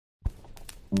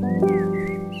I'm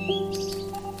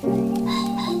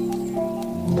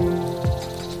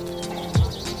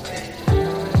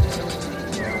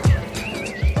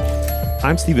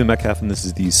Stephen Metcalf, and this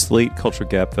is the Slate Culture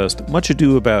Gabfest Much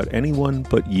Ado About Anyone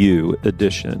But You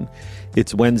edition.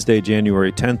 It's Wednesday,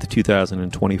 January 10th,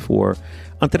 2024.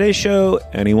 On today's show,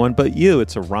 Anyone But You.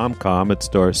 It's a rom-com. It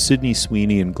stars Sydney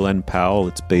Sweeney and Glenn Powell.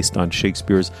 It's based on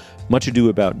Shakespeare's Much Ado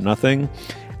About Nothing.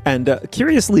 And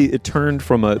curiously, it turned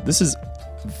from this is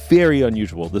very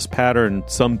unusual. This pattern,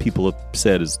 some people have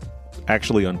said, is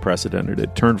actually unprecedented.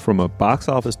 It turned from a box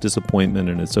office disappointment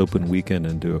in its open weekend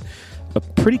into a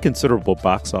pretty considerable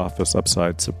box office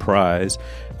upside surprise.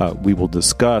 We will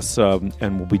discuss, and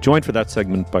we'll be joined for that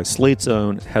segment by Slate's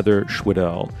own Heather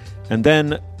Schwedel. And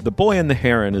then The Boy and the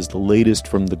Heron is the latest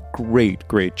from the great,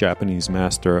 great Japanese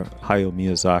master Hayao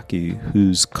Miyazaki,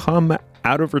 who's come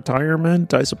out of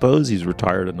retirement, I suppose. He's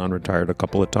retired and unretired a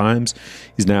couple of times.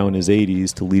 He's now in his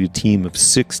 80s to lead a team of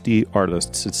 60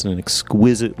 artists. It's an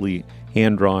exquisitely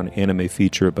hand-drawn anime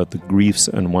feature about the griefs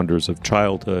and wonders of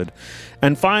childhood.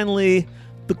 And finally,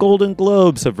 the Golden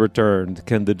Globes have returned.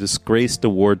 Can the disgraced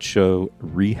award show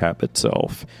rehab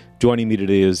itself? Joining me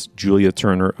today is Julia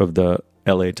Turner of the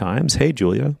LA Times. Hey,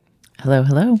 Julia. Hello,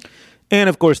 hello. And,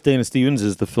 of course, Dana Stevens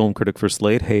is the film critic for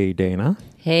Slate. Hey, Dana.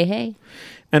 Hey, hey.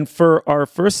 And for our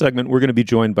first segment, we're going to be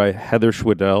joined by Heather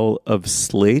Schwedel of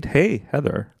Slate. Hey,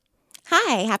 Heather.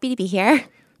 Hi, happy to be here.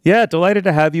 Yeah, delighted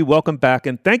to have you. Welcome back.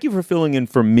 And thank you for filling in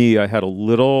for me. I had a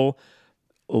little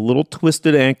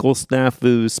twisted ankle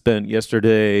snafu, spent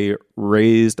yesterday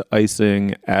raised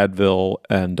icing, Advil,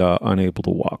 and unable to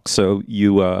walk. So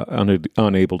you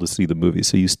unable to see the movie.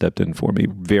 So you stepped in for me.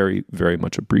 Very, very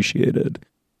much appreciated.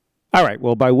 All right.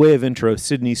 Well, by way of intro,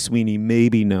 Sydney Sweeney may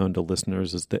be known to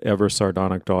listeners as the ever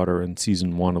sardonic daughter in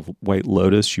season 1 of White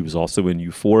Lotus. She was also in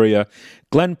Euphoria.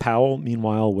 Glenn Powell,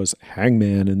 meanwhile, was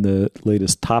Hangman in the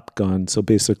latest Top Gun. So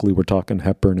basically, we're talking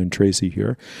Hepburn and Tracy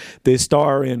here. They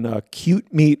star in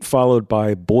Cute Meat, followed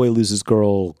by Boy Loses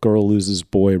Girl, Girl Loses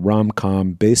Boy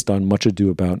rom-com based on Much Ado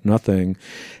About Nothing.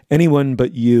 Anyone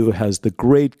But You has the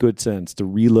great good sense to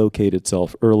relocate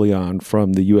itself early on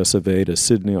from the US of A to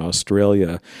Sydney,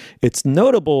 Australia. It's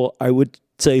notable, I would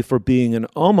say, for being an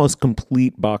almost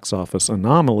complete box office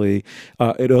anomaly.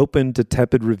 It opened to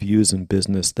tepid reviews in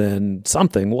business, then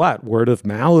word of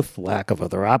mouth, lack of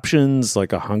other options,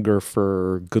 like a hunger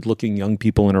for good-looking young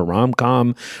people in a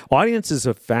rom-com. Audiences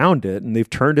have found it, and they've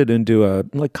turned it into a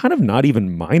kind of not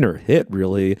even minor hit,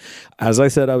 really. As I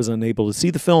said, I was unable to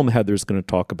see the film. Heather's going to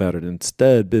talk about it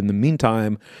instead. But in the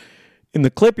meantime, in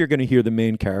the clip, you're going to hear the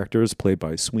main characters, played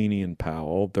by Sweeney and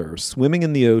Powell. They're swimming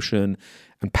in the ocean,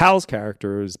 and Powell's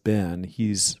character is Ben.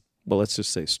 He's, well, let's just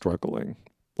say struggling.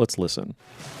 Let's listen.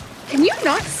 Can you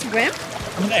not swim?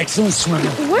 I'm an excellent swimmer.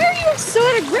 Why are you so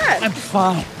out of breath? I'm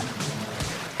fine.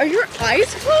 Are your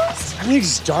eyes closed? I think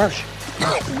it's dark.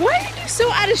 Why are you so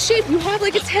out of shape? You have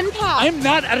like a 10-pack. I'm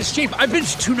not out of shape. I've been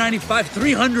to 295,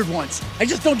 300 once. I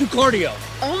just don't do cardio.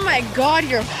 Oh my God,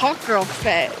 you're hot girl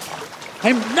fit.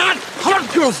 I'm not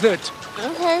hot girl fit.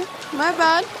 Okay, my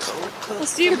bad. I'll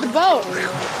see you at the boat.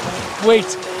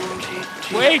 Wait.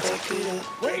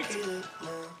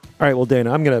 All right, well,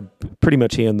 Dana, I'm going to pretty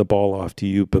much hand the ball off to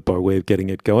you, but by way of getting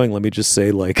it going, let me just say,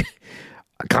 I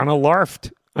kind of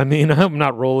larfed. I mean, I'm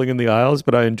not rolling in the aisles,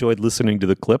 but I enjoyed listening to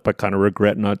the clip. I kind of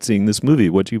regret not seeing this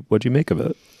movie. What'd you make of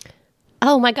it?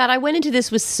 Oh my God, I went into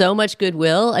this with so much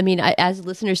goodwill. I mean, as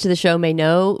listeners to the show may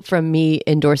know from me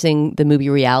endorsing the movie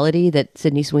Reality that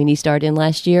Sydney Sweeney starred in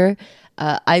last year,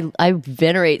 I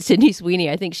venerate Sydney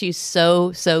Sweeney. I think she's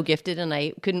so gifted, and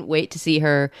I couldn't wait to see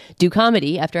her do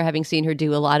comedy after having seen her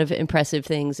do a lot of impressive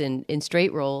things in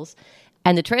straight roles.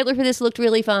 And the trailer for this looked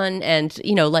really fun. And,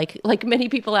 you know, like many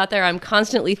people out there, I'm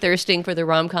constantly thirsting for the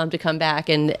rom-com to come back.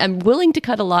 And I'm willing to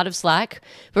cut a lot of slack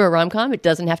for a rom-com. It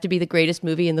doesn't have to be the greatest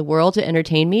movie in the world to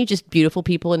entertain me. Just beautiful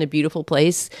people in a beautiful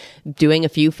place doing a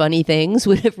few funny things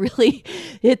would have really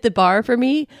hit the bar for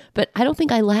me. But I don't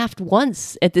think I laughed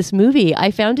once at this movie. I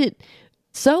found it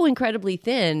so incredibly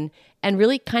thin and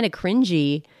really kind of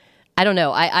cringy. I don't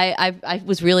know. I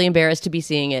was really embarrassed to be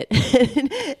seeing it,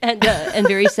 and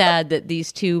very sad that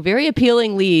these two very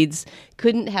appealing leads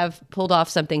couldn't have pulled off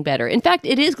something better. In fact,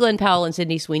 it is Glenn Powell and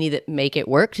Sydney Sweeney that make it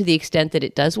work to the extent that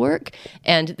it does work,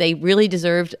 and they really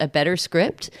deserved a better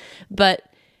script. But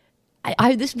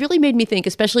this really made me think,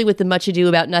 especially with the Much Ado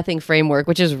About Nothing framework,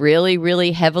 which is really,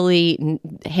 really heavily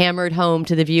hammered home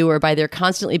to the viewer by there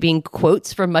constantly being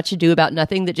quotes from Much Ado About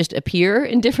Nothing that just appear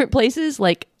in different places.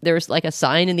 Like there's like a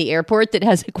sign in the airport that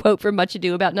has a quote from Much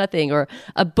Ado About Nothing, or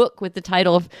a book with the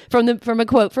title from a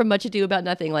quote from Much Ado About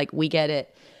Nothing, like We Get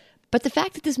It. But the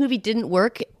fact that this movie didn't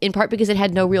work, in part because it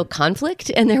had no real conflict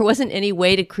and there wasn't any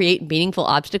way to create meaningful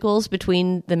obstacles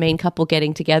between the main couple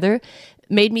getting together,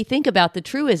 made me think about the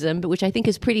truism, but which I think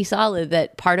is pretty solid,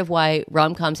 that part of why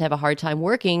rom-coms have a hard time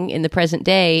working in the present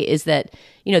day is that,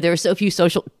 you know, there are so few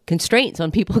social constraints on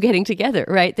people getting together,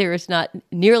 right? There is not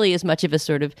nearly as much of a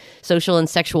sort of social and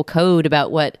sexual code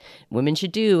about what women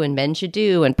should do and men should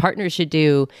do and partners should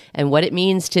do and what it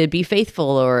means to be faithful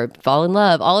or fall in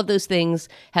love. All of those things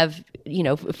have, you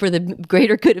know, for the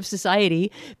greater good of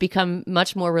society, become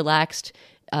much more relaxed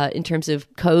in terms of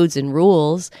codes and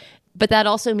rules. But that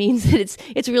also means that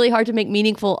it's really hard to make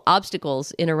meaningful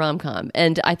obstacles in a rom-com.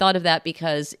 And I thought of that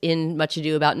because in Much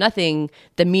Ado About Nothing,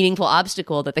 the meaningful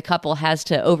obstacle that the couple has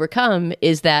to overcome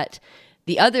is that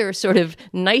the other sort of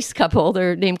nice couple,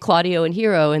 they're named Claudio and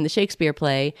Hero in the Shakespeare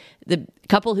play, the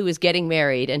couple who is getting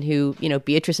married and who, you know,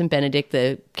 Beatrice and Benedict,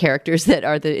 the characters that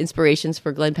are the inspirations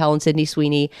for Glenn Powell and Sydney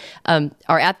Sweeney,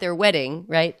 are at their wedding,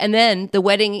 right? And then the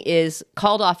wedding is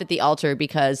called off at the altar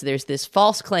because there's this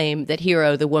false claim that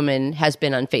Hero, the woman, has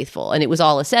been unfaithful. And it was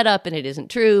all a setup and it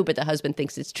isn't true, but the husband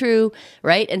thinks it's true,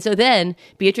 right? And so then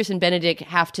Beatrice and Benedict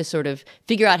have to sort of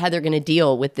figure out how they're going to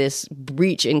deal with this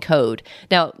breach in code.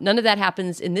 Now, none of that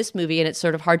happens in this movie, and it's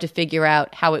sort of hard to figure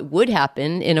out how it would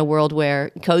happen in a world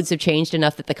where codes have changed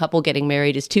enough that the couple getting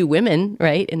married is two women,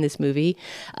 right, in this movie.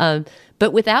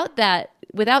 But without that,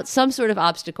 without some sort of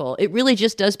obstacle, it really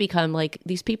just does become like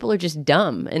these people are just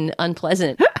dumb and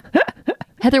unpleasant.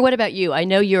 Heather, what about you? I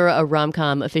know you're a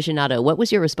rom-com aficionado. What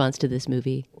was your response to this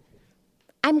movie?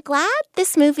 I'm glad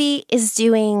this movie is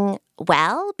doing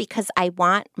well because I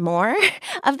want more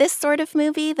of this sort of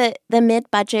movie, the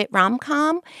mid-budget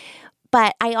rom-com.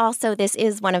 But this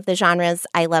is one of the genres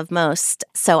I love most.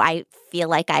 So I feel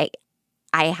like I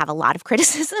have a lot of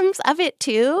criticisms of it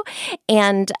too.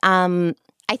 And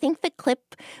I think the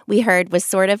clip we heard was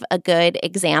sort of a good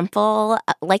example.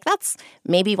 Like that's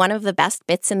maybe one of the best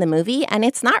bits in the movie. And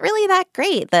it's not really that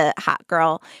great, the hot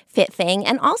girl fit thing.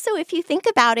 And also, if you think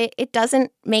about it, it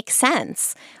doesn't make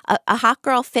sense. A hot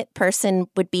girl fit person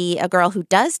would be a girl who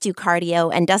does do cardio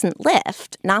and doesn't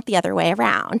lift, not the other way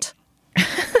around.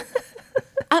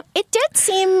 It did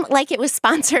seem like it was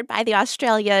sponsored by the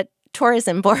Australia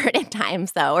Tourism Board at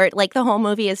times, though, or like the whole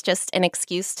movie is just an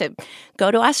excuse to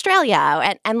go to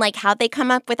Australia. And like how they come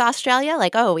up with Australia,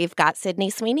 like, oh, we've got Sydney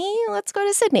Sweeney, let's go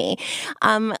to Sydney.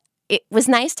 It was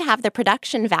nice to have the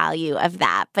production value of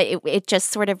that, but it just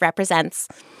sort of represents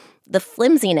the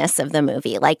flimsiness of the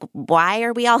movie. Like, why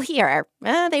are we all here?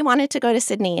 They wanted to go to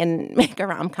Sydney and make a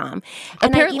rom-com.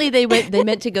 And apparently they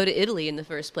meant to go to Italy in the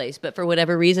first place, but for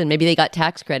whatever reason, maybe they got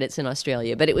tax credits in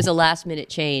Australia, but it was a last-minute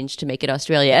change to make it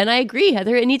Australia. And I agree,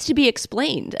 Heather, it needs to be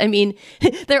explained. I mean,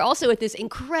 they're also at this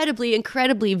incredibly,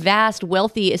 incredibly vast,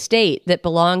 wealthy estate that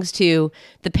belongs to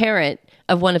the parent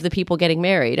of one of the people getting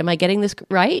married. Am I getting this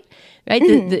right? Right?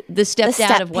 Mm-hmm. The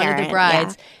stepdad of one of the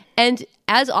brides. Yeah. And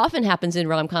as often happens in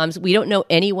rom-coms, we don't know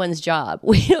anyone's job.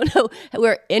 We don't know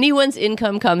where anyone's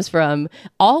income comes from.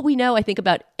 All we know, I think,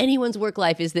 about anyone's work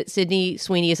life is that Sydney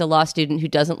Sweeney is a law student who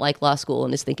doesn't like law school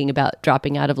and is thinking about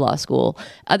dropping out of law school.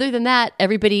 Other than that,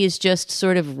 everybody is just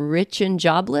sort of rich and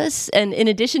jobless. And in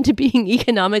addition to being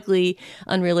economically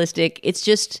unrealistic, it's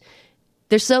just...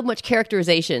 there's so much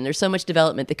characterization, there's so much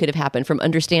development that could have happened from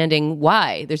understanding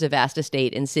why there's a vast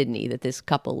estate in Sydney that this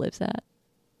couple lives at.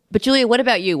 But Julia, what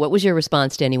about you? What was your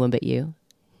response to Anyone But You?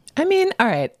 I mean, all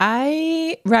right,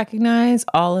 I recognize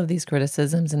all of these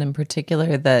criticisms, and in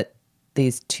particular that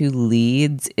these two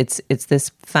leads, it's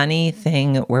this funny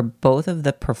thing where both of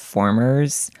the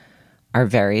performers are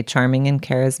very charming and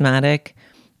charismatic,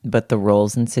 but the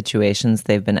roles and situations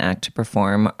they've been asked to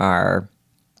perform are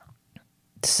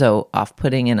so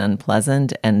off-putting and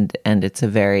unpleasant, and it's a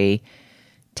very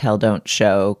tell don't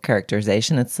show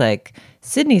characterization. It's like,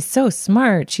 Sydney's so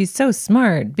smart, she's so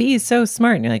smart, B is so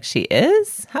smart, and you're like, she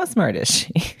is? How smart is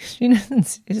she? She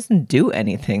doesn't do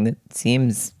anything that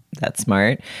seems that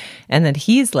smart. And that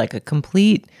he's like a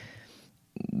complete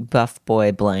buff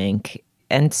boy blank.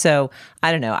 And so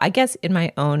I don't know, I guess in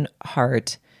my own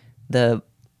heart, the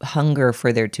hunger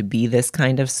for there to be this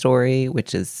kind of story,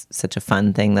 which is such a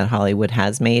fun thing that Hollywood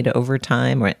has made over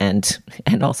time, and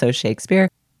also Shakespeare,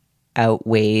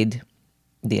 outweighed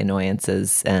the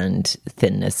annoyances and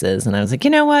thinnesses. And I was like, you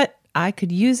know what? I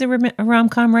could use a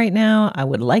rom-com right now. I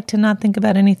would like to not think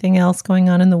about anything else going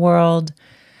on in the world.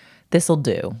 This'll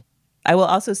do. I will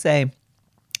also say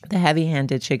the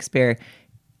heavy-handed Shakespeare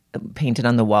painted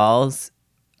on the walls,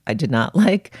 I did not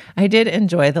like. I did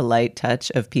enjoy the light touch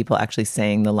of people actually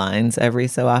saying the lines every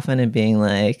so often and being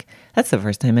like, that's the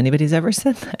first time anybody's ever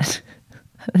said that.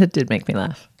 It did make me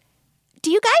laugh. Do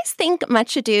you guys think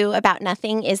Much Ado About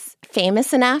Nothing is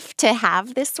famous enough to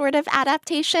have this sort of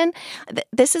adaptation?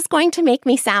 This is going to make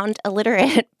me sound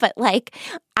illiterate, but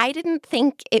I didn't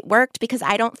think it worked because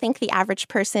I don't think the average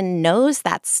person knows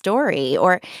that story,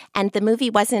 and the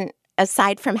movie wasn't,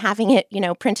 aside from having it,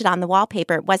 printed on the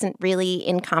wallpaper, it wasn't really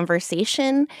in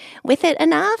conversation with it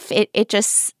enough. It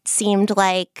just seemed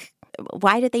like,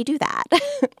 why did they do that?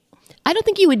 I don't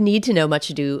think you would need to know Much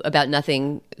Ado About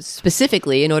Nothing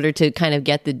specifically in order to kind of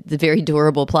get the very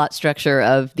durable plot structure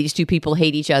of these two people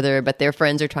hate each other, but their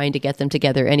friends are trying to get them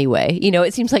together anyway.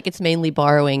 It seems like it's mainly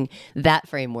borrowing that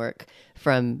framework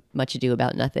from Much Ado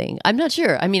About Nothing. I'm not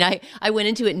sure. I mean, I went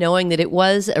into it knowing that it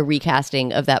was a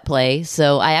recasting of that play,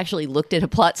 so I actually looked at a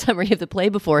plot summary of the play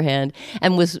beforehand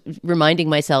and was reminding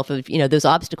myself of, those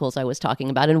obstacles I was talking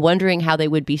about and wondering how they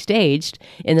would be staged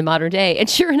in the modern day. And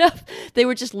sure enough, they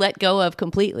were just let go of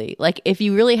completely. Like, if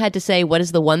you really had to say what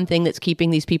is the one thing that's keeping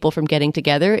these people from getting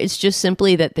together, it's just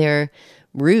simply that they're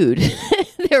rude.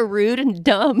 They're rude and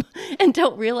dumb and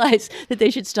don't realize that they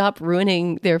should stop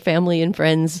ruining their family and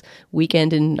friends'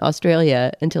 weekend in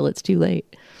Australia until it's too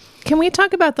late. Can we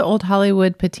talk about the old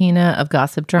Hollywood patina of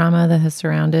gossip drama that has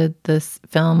surrounded this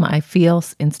film? I feel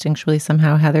instinctually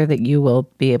somehow, Heather, that you will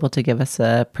be able to give us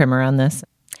a primer on this.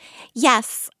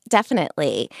 Yes,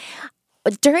 definitely.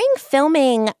 During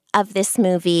filming of this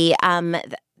movie,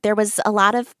 there was a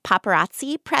lot of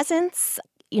paparazzi presence,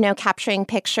 capturing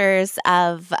pictures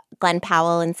of Glenn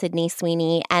Powell and Sydney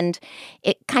Sweeney. And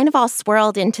it kind of all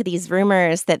swirled into these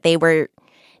rumors that they were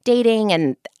dating.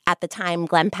 And at the time,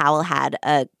 Glenn Powell had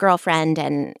a girlfriend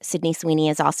and Sydney Sweeney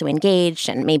is also engaged.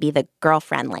 And maybe the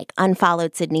girlfriend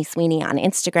unfollowed Sydney Sweeney on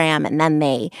Instagram and then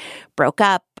they broke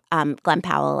up. Glenn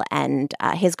Powell and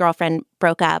his girlfriend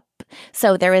broke up.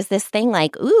 So there was this thing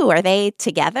ooh, are they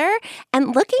together?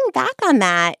 And looking back on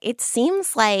that, it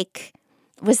seems like,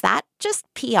 was that just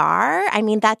PR? I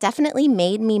mean, that definitely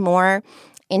made me more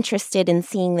interested in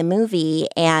seeing the movie.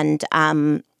 And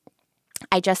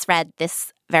I just read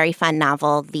this very fun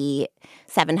novel, The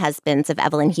Seven Husbands of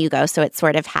Evelyn Hugo. So it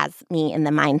sort of has me in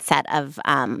the mindset of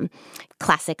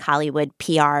classic Hollywood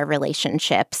PR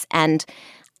relationships. And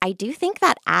I do think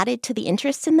that added to the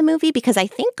interest in the movie because I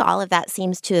think all of that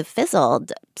seems to have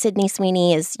fizzled. Sydney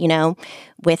Sweeney is,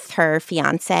 with her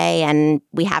fiance, and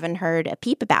we haven't heard a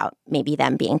peep about maybe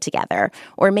them being together.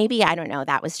 Or maybe, I don't know,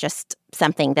 that was just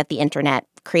something that the internet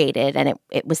created and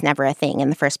it was never a thing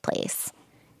in the first place.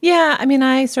 Yeah, I mean,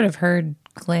 I sort of heard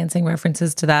glancing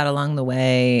references to that along the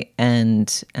way, and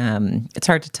it's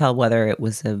hard to tell whether it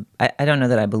was I don't know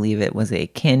that I believe it was a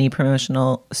canny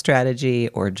promotional strategy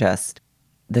or just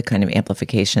the kind of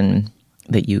amplification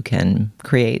that you can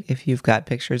create if you've got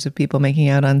pictures of people making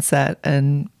out on set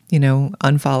and,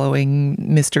 unfollowing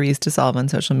mysteries to solve on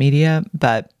social media.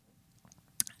 But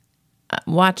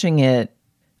watching it,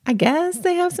 I guess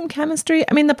they have some chemistry.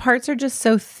 I mean, the parts are just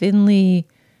so thinly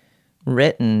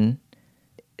written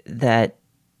that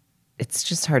it's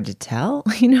just hard to tell.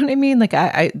 You know what I mean?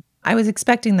 I was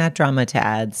expecting that drama to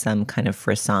add some kind of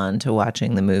frisson to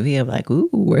watching the movie of ooh,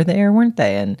 were they or weren't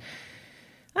they? And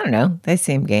I don't know. They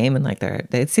seem game and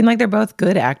they seem like they're both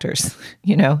good actors,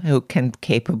 who can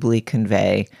capably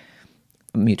convey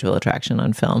mutual attraction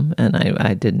on film. And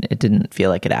it didn't feel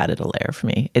like it added a layer for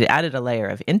me. It added a layer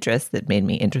of interest that made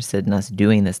me interested in us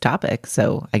doing this topic.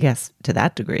 So I guess to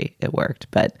that degree it worked,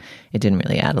 but it didn't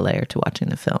really add a layer to watching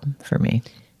the film for me.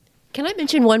 Can I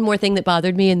mention one more thing that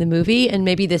bothered me in the movie? And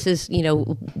maybe this is,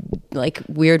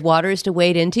 weird waters to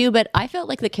wade into, but I felt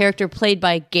like the character played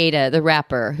by Gaeta, the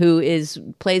rapper, who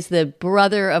plays the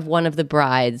brother of one of the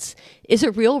brides, is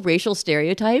a real racial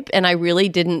stereotype. And I really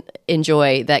didn't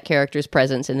enjoy that character's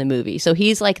presence in the movie. So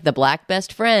he's like the black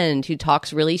best friend who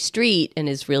talks really street and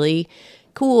is really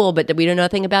cool, but we don't know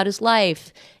nothing about his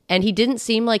life. And he didn't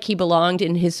seem like he belonged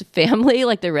in his family.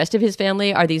 Like the rest of his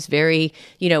family are these very,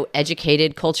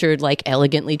 educated, cultured,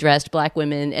 elegantly dressed black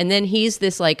women. And then he's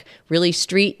this really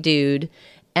street dude.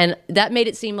 And that made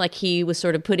it seem like he was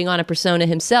sort of putting on a persona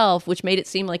himself, which made it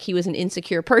seem like he was an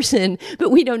insecure person. But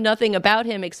we know nothing about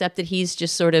him except that he's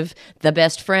just sort of the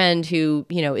best friend who,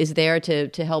 is there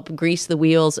to help grease the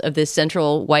wheels of this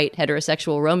central white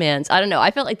heterosexual romance. I don't know.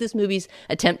 I felt like this movie's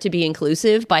attempt to be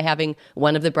inclusive by having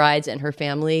one of the brides and her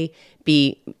family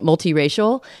be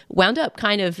multiracial wound up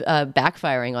kind of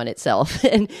backfiring on itself.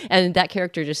 And that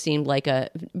character just seemed like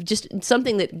just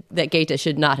something that Gaeta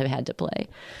should not have had to play.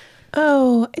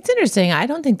 Oh, it's interesting. I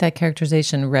don't think that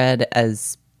characterization read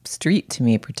as street to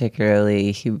me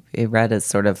particularly. It read as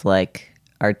sort of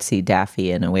artsy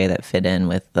daffy in a way that fit in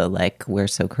with the we're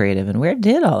so creative and where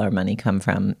did all our money come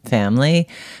from family.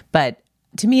 But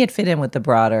to me, it fit in with the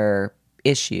broader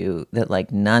issue that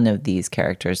like none of these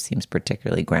characters seems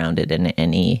particularly grounded in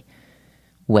any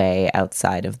way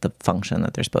outside of the function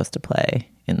that they're supposed to play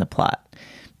in the plot.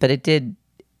 But it did,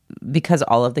 because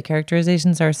all of the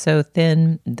characterizations are so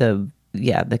thin,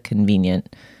 the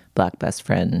convenient black best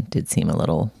friend did seem a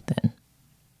little thin.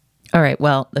 All right,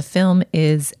 well, the film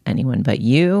is Anyone But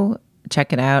You.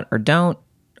 Check it out or don't,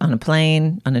 on a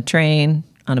plane, on a train,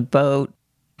 on a boat.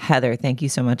 Heather, thank you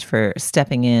so much for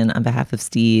stepping in on behalf of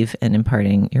Steve and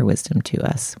imparting your wisdom to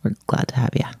us. We're glad to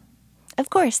have you. Of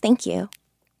course, thank you.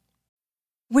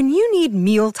 When you need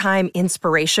mealtime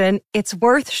inspiration, it's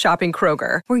worth shopping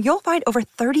Kroger, where you'll find over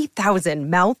 30,000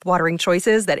 mouth-watering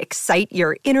choices that excite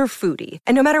your inner foodie.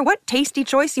 And no matter what tasty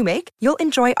choice you make, you'll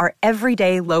enjoy our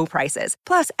everyday low prices,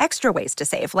 plus extra ways to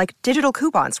save, like digital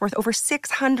coupons worth over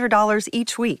 $600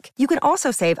 each week. You can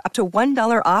also save up to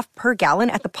 $1 off per gallon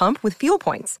at the pump with fuel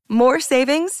points. More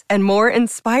savings and more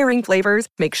inspiring flavors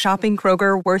make shopping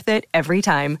Kroger worth it every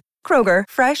time. Kroger,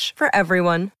 fresh for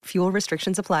everyone. Fuel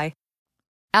restrictions apply.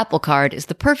 Apple Card is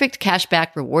the perfect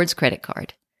cashback rewards credit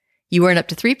card. You earn up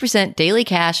to 3% daily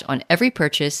cash on every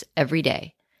purchase every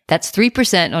day. That's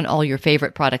 3% on all your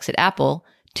favorite products at Apple,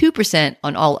 2%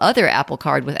 on all other Apple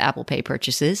Card with Apple Pay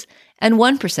purchases, and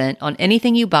 1% on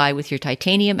anything you buy with your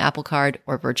titanium Apple Card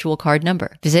or virtual card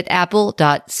number. Visit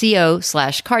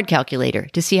apple.co/card calculator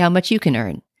to see how much you can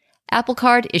earn. Apple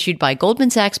Card issued by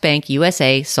Goldman Sachs Bank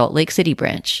USA, Salt Lake City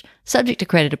branch. Subject to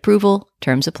credit approval.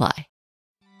 Terms apply.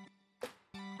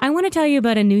 I want to tell you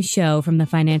about a new show from the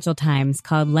Financial Times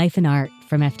called Life and Art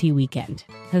from FT Weekend,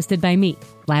 hosted by me,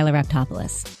 Lila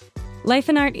Raptopoulos. Life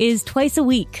and Art is twice a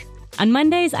week. On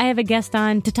Mondays, I have a guest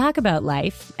on to talk about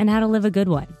life and how to live a good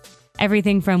one.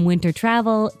 Everything from winter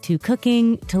travel to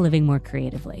cooking to living more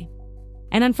creatively.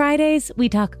 And on Fridays, we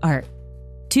talk art.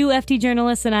 Two FT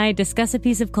journalists and I discuss a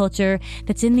piece of culture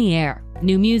that's in the air,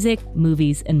 new music,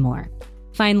 movies, and more.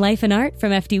 Find Life and Art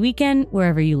from FT Weekend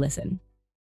wherever you listen.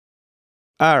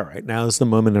 All right, now is the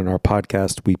moment in our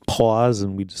podcast we pause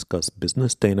and we discuss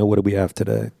business. Dana, what do we have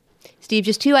today? Steve,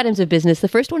 just two items of business. The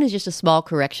first one is just a small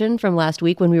correction from last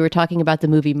week when we were talking about the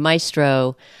movie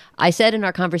Maestro. I said in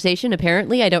our conversation,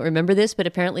 apparently, I don't remember this, but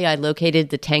apparently I located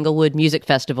the Tanglewood Music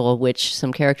Festival, which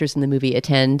some characters in the movie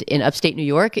attend, in upstate New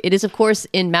York. It is, of course,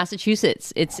 in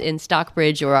Massachusetts. It's in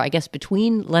Stockbridge, or I guess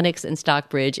between Lenox and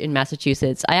Stockbridge in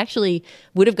Massachusetts. I actually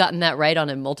would have gotten that right on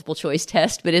a multiple choice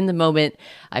test, but in the moment,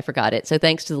 I forgot it. So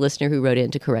thanks to the listener who wrote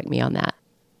in to correct me on that.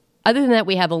 Other than that,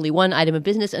 we have only one item of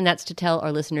business, and that's to tell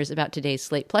our listeners about today's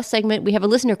Slate Plus segment. We have a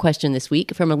listener question this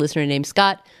week from a listener named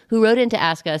Scott, who wrote in to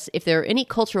ask us if there are any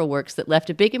cultural works that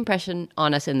left a big impression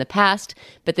on us in the past,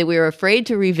 but that we are afraid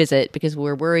to revisit because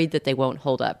we're worried that they won't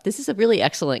hold up. This is a really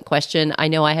excellent question. I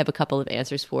know I have a couple of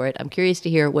answers for it. I'm curious to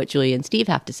hear what Julia and Steve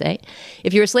have to say.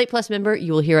 If you're a Slate Plus member,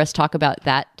 you will hear us talk about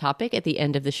that topic at the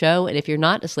end of the show. And if you're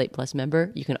not a Slate Plus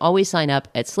member, you can always sign up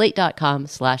at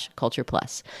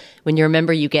slate.com/cultureplus. When you're a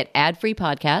member, you get ad-free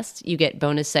podcasts, you get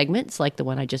bonus segments like the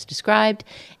one I just described,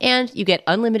 and you get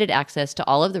unlimited access to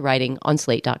all of the writing on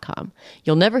slate.com.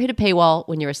 You'll never hit a paywall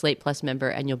when you're a Slate Plus member,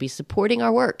 and you'll be supporting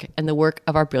our work and the work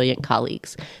of our brilliant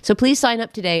colleagues. So please sign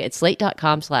up today at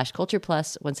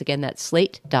slate.com/cultureplus. Once again, that's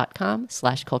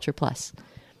slate.com/cultureplus.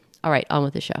 All right, on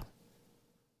with the show.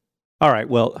 All right,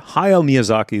 well, Hayao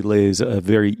Miyazaki lays a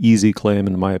very easy claim,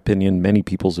 in my opinion, many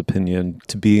people's opinion,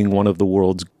 to being one of the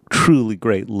world's truly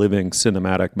great living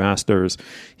cinematic masters.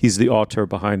 He's the author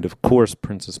behind, of course,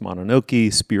 Princess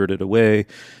Mononoke, Spirited Away.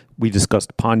 We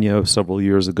discussed Ponyo several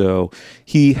years ago.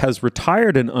 He has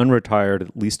retired and unretired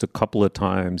at least a couple of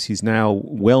times. He's now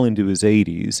well into his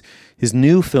 80s. His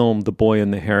new film, The Boy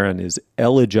and the Heron, is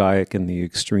elegiac in the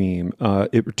extreme.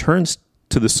 It returns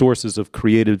to the sources of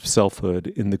creative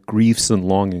selfhood in the griefs and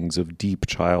longings of deep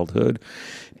childhood.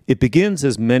 It begins,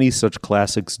 as many such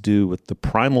classics do, with the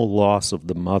primal loss of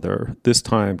the mother, this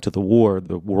time to the war,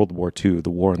 the World War II,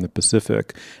 the war in the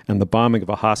Pacific, and the bombing of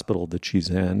a hospital that she's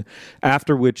in,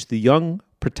 after which the young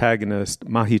protagonist,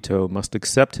 Mahito, must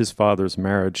accept his father's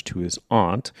marriage to his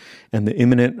aunt and the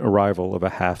imminent arrival of a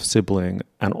half-sibling,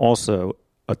 and also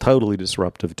a totally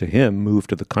disruptive to him move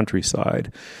to the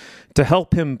countryside. To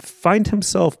help him find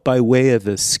himself by way of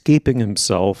escaping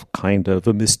himself, kind of,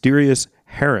 a mysterious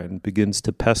heron begins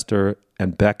to pester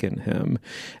and beckon him.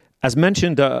 As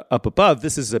mentioned up above,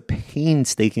 this is a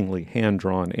painstakingly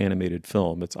hand-drawn animated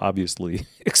film. It's obviously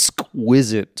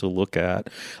exquisite to look at.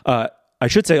 I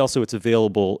should say also it's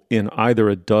available in either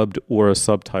a dubbed or a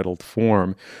subtitled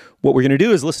form. What we're going to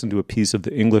do is listen to a piece of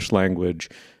the English language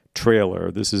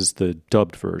trailer, this is the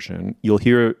dubbed version, you'll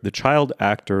hear the child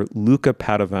actor Luca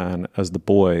Padovan as the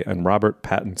boy and Robert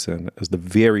Pattinson as the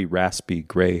very raspy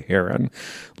gray heron.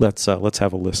 Let's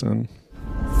have a listen.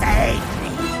 Save me,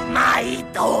 my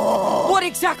door! What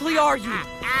exactly are you?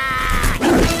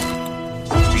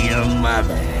 Your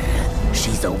mother.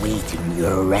 She's awaiting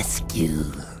your rescue.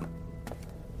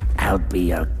 I'll be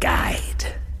your guide.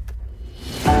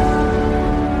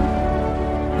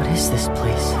 What is this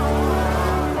place?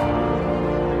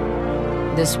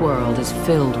 This world is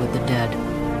filled with the dead.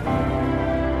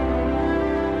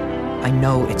 I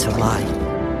know it's a lie,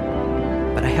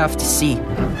 but I have to see.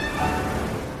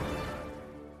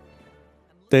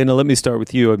 Dana, let me start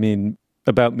with you. I mean,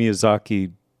 about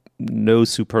Miyazaki, no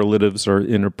superlatives are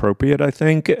inappropriate, I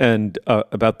think. And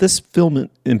about this film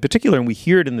in particular, and we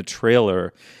hear it in the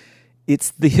trailer,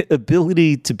 it's the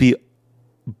ability to be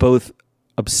both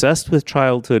obsessed with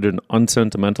childhood and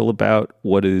unsentimental about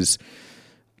what is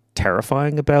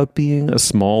terrifying about being a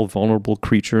small, vulnerable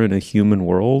creature in a human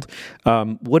world.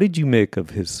 What did you make of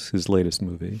his latest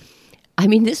movie? I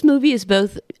mean, this movie is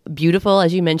both beautiful,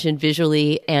 as you mentioned,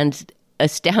 visually, and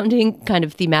astounding kind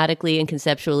of thematically and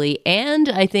conceptually, and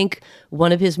I think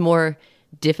one of his more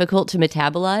difficult to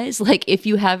metabolize. Like, if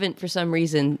you haven't for some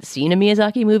reason seen a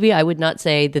Miyazaki movie, I would not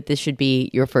say that this should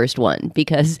be your first one,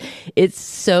 because it's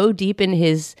so deep in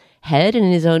his head and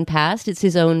in his own past. It's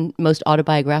his own most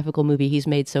autobiographical movie he's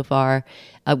made so far,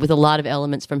 with a lot of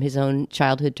elements from his own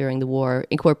childhood during the war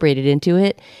incorporated into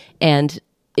it. And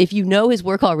if you know his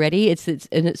work already, it's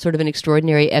sort of an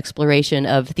extraordinary exploration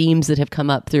of themes that have come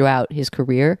up throughout his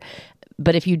career.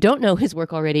 But if you don't know his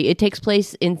work already, it takes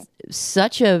place in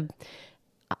such a,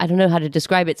 I don't know how to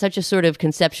describe it, such a sort of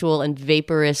conceptual and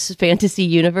vaporous fantasy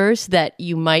universe that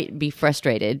you might be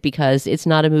frustrated, because it's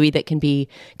not a movie that can be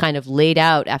kind of laid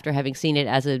out after having seen it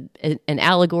as an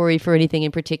allegory for anything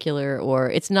in particular, or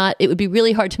it would be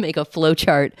really hard to make a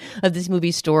flowchart of this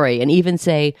movie's story and even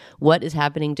say what is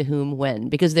happening to whom when,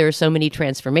 because there are so many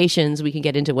transformations. We can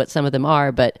get into what some of them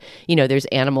are, but there's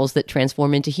animals that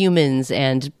transform into humans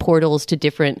and portals to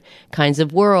different kinds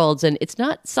of worlds, and it's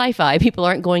not sci-fi. People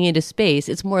aren't going into space.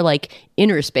 It's more like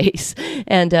inner space.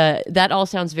 And that all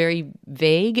sounds very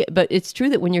vague, but it's true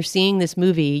that when you're seeing this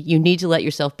movie, you need to let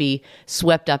yourself be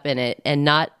swept up in it and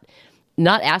not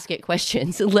ask it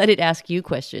questions. Let it ask you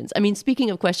questions. I mean,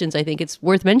 speaking of questions, I think it's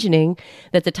worth mentioning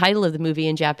that the title of the movie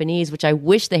in Japanese, which I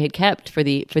wish they had kept for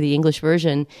the English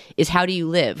version, is How Do You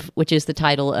Live?, which is the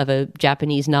title of a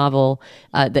Japanese novel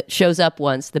that shows up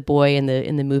once. The boy in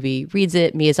the movie reads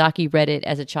it. Miyazaki read it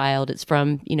as a child. It's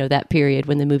from, that period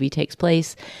when the movie takes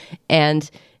place.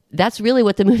 And that's really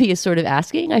what the movie is sort of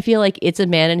asking. I feel like it's a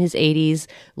man in his 80s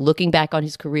looking back on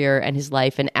his career and his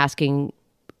life and asking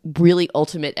really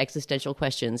ultimate existential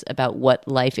questions about what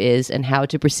life is and how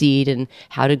to proceed and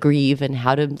how to grieve and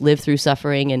how to live through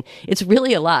suffering. And it's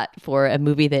really a lot for a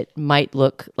movie that might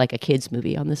look like a kid's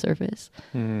movie on the surface.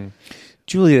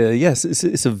 Julia, yes,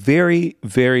 it's a very,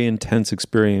 very intense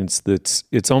experience.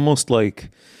 It's almost like,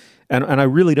 and I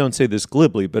really don't say this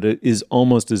glibly, but it is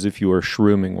almost as if you are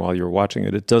shrooming while you're watching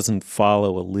it. It doesn't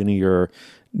follow a linear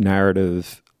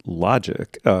narrative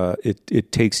logic.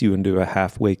 It takes you into a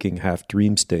half waking, half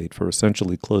dream state for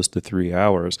essentially close to 3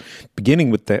 hours,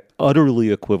 beginning with the utterly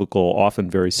equivocal, often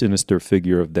very sinister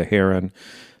figure of the heron.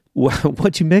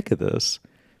 What'd you make of this?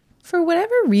 For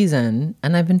whatever reason,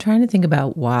 and I've been trying to think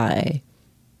about why,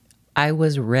 I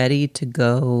was ready to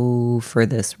go for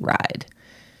this ride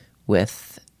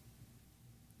with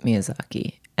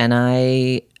Miyazaki. And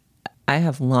I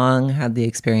have long had the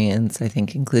experience, I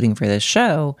think, including for this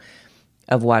show,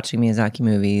 of watching Miyazaki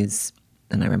movies.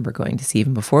 And I remember going to see,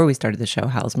 even before we started the show,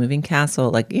 Howl's Moving Castle.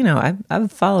 Like,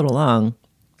 I've followed along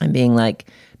and being like,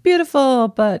 beautiful,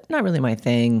 but not really my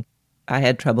thing. I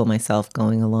had trouble myself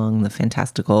going along the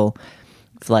fantastical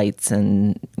flights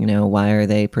and, why are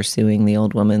they pursuing the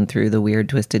old woman through the weird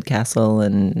twisted castle,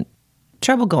 and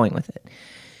trouble going with it.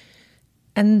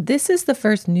 And this is the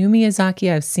first new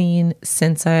Miyazaki I've seen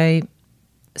since I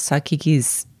saw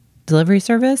Kiki's Delivery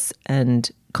Service, and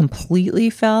completely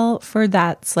fell for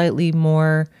that slightly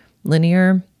more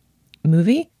linear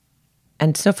movie.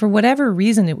 And so for whatever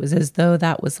reason, it was as though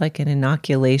that was like an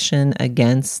inoculation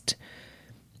against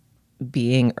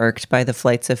being irked by the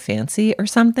flights of fancy or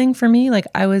something for me. Like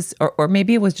I was, or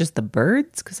maybe it was just the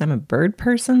birds, because I'm a bird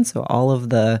person. So all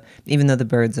of even though the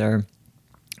birds are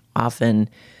often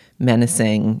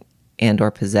menacing and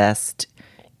or possessed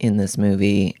in this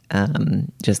movie,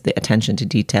 just the attention to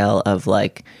detail of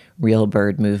like real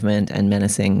bird movement and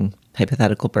menacing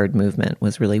hypothetical bird movement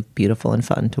was really beautiful and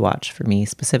fun to watch for me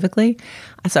specifically.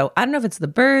 So I don't know if it's the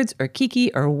birds or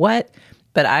Kiki or what,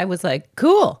 But I was like,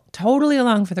 cool, totally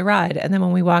along for the ride. And then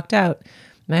when we walked out,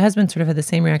 my husband sort of had the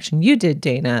same reaction you did,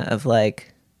 Dana, of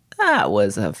like, that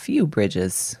was a few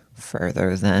bridges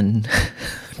further than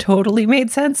totally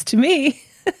made sense to me.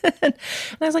 And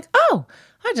I was like, oh,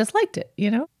 I just liked it, you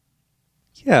know?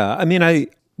 Yeah, I mean,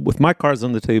 with my cards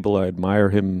on the table, I admire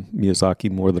him,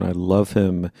 Miyazaki, more than I love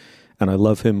him, and I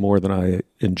love him more than I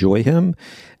enjoy him.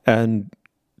 And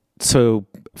so,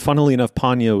 funnily enough,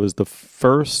 Ponyo was the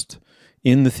first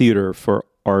in the theater for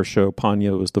our show.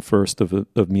 Ponyo was the first of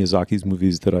Miyazaki's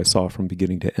movies that I saw from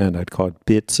beginning to end. I'd caught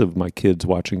bits of my kids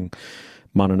watching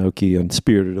Mononoke and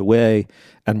Spirited Away,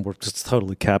 and were just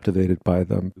totally captivated by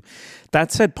them.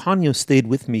 That said, Ponyo stayed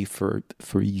with me for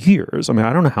years. I mean,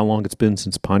 I don't know how long it's been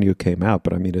since Ponyo came out,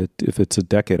 but I mean, if it's a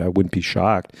decade, I wouldn't be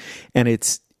shocked. And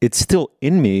it's still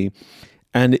in me,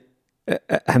 and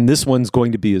this one's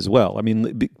going to be as well. I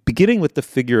mean, beginning with the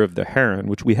figure of the heron,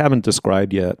 which we haven't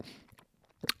described yet.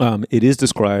 It is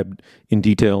described in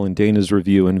detail in Dana's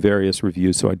review and various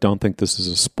reviews, so I don't think this is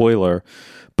a spoiler.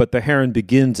 But the heron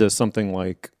begins as something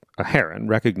like a heron,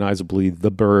 recognizably the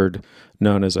bird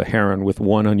known as a heron, with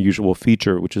one unusual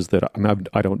feature, which is that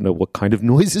I don't know what kind of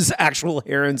noises actual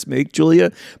herons make,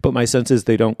 Julia, but my sense is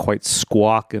they don't quite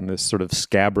squawk in this sort of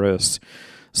scabrous,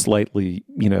 slightly,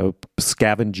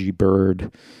 scavengy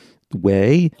bird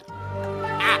way.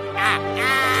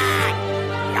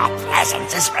 Your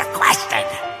presence is requested.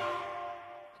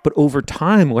 But over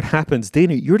time, what happens,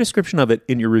 Dana, your description of it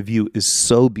in your review is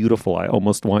so beautiful. I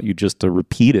almost want you just to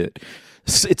repeat it.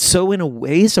 It's so, in a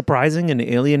way, surprising and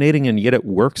alienating, and yet it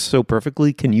works so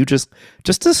perfectly. Can you just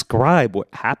describe what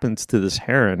happens to this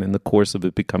heron in the course of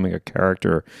it becoming a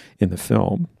character in the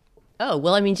film? Oh,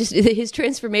 well, I mean, just his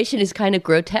transformation is kind of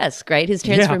grotesque, right? His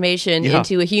transformation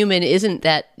into a human isn't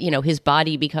that, his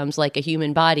body becomes like a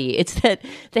human body. It's that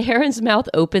the heron's mouth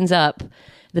opens up,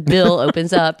 the bill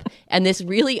opens up, and this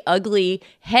really ugly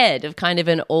head of kind of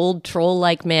an old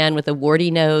troll-like man with a warty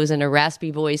nose and a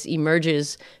raspy voice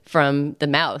emerges from the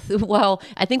mouth. Well,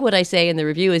 I think what I say in the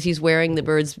review is he's wearing the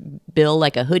bird's bill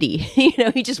like a hoodie.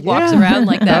 He just walks around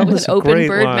like that with an open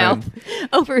bird mouth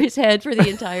over his head for the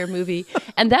entire movie.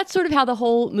 And that's sort of how the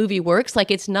whole movie works.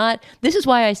 Like, it's not, this is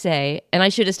why I say, and I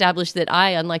should establish that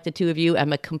I, unlike the two of you,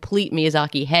 am a complete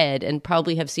Miyazaki head and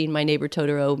probably have seen My Neighbor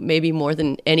Totoro maybe more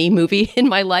than any movie in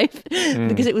my life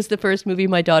because it was the first movie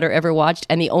my daughter ever watched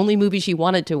and the only movie she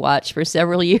wanted to watch for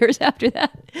several years after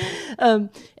that.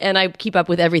 And I keep up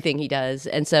with everything he does.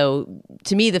 And so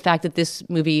to me, the fact that this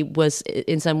movie was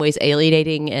in some ways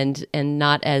alienating and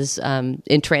not as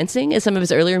entrancing as some of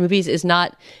his earlier movies is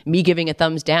not me giving a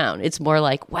thumbs down. It's more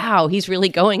like, wow, he's really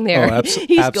going there. Oh,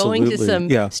 he's absolutely. going to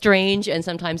some strange and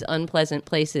sometimes unpleasant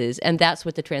places. And that's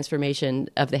what the transformation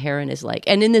of the heron is like.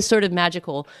 And in this sort of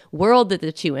magical world that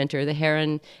the two enter, the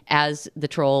heron as the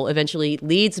troll eventually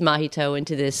leads Mahito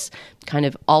into this kind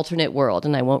of alternate world.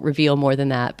 And I won't reveal more than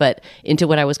that, but into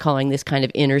what I was calling this kind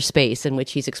of inner space in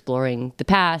which he's exploring the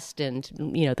past and,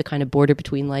 the kind of border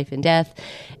between life and death.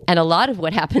 And a lot of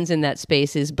what happens in that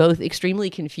space is both extremely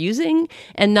confusing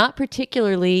and not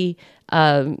particularly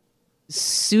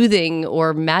soothing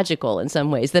or magical in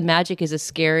some ways. The magic is a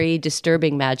scary,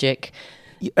 disturbing magic.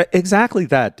 Exactly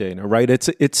that, Dana, right?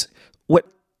 It's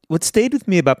what stayed with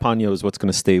me about Ponyo is what's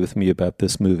going to stay with me about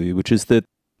this movie, which is that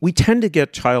we tend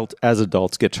to as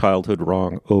adults, get childhood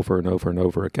wrong over and over and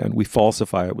over again. We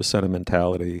falsify it with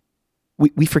sentimentality.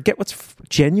 We forget what's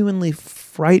genuinely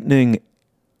frightening.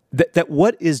 That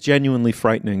what is genuinely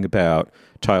frightening about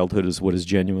childhood is what is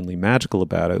genuinely magical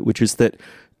about it, which is that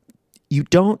you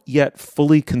don't yet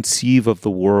fully conceive of the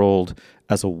world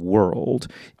as a world.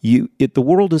 The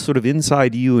world is sort of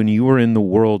inside you, and you are in the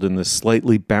world in this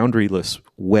slightly boundaryless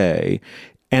way.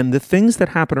 And the things that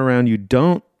happen around you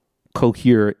don't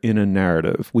cohere in a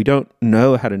narrative. We don't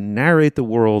know how to narrate the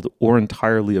world or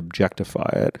entirely objectify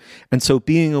it. And so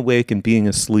being awake and being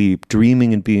asleep,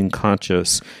 dreaming and being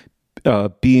conscious,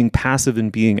 being passive and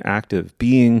being active,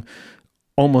 being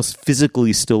almost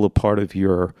physically still a part of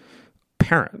your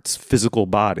parents' physical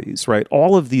bodies, right?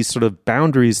 All of these sort of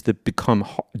boundaries that become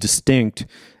distinct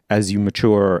as you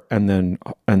mature and then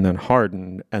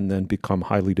harden and then become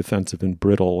highly defensive and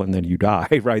brittle and then you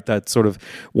die, right? That's sort of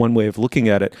one way of looking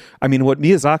at it. I mean, what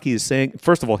Miyazaki is saying,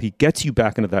 first of all, he gets you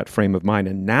back into that frame of mind,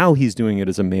 and now he's doing it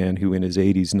as a man who in his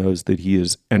 80s knows that he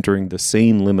is entering the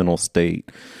same liminal state,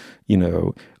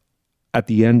 at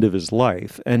the end of his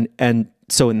life. And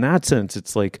so in that sense,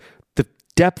 it's like the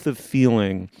depth of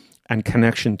feeling and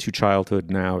connection to childhood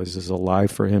now is as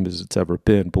alive for him as it's ever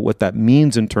been. But what that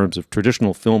means in terms of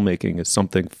traditional filmmaking is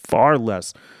something far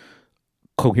less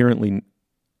coherently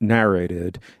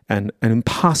narrated and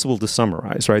impossible to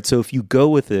summarize, right? So if you go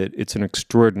with it, it's an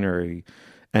extraordinary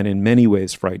and in many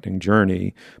ways frightening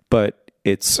journey, but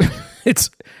it's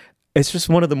just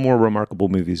one of the more remarkable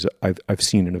movies I've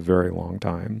seen in a very long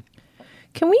time.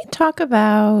 Can we talk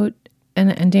about,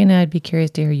 and Dana, I'd be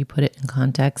curious to hear you put it in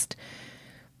context,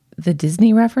 the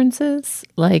Disney references?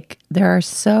 Like, there are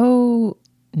so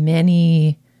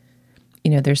many,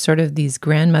 there's sort of these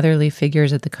grandmotherly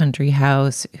figures at the country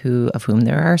house of whom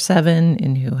there are 7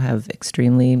 and who have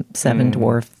extremely Seven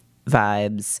Dwarf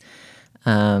vibes.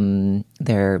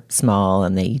 They're small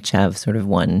and they each have sort of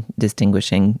one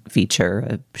distinguishing feature,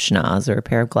 a schnoz or a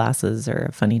pair of glasses or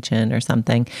a funny chin or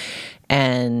something.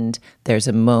 And there's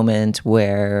a moment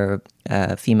where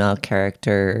a female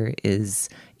character is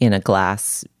in a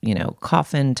glass,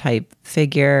 coffin type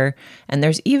figure. And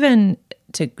there's even,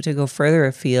 to go further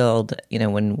afield,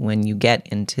 when you get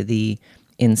into the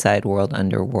inside world,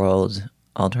 underworld,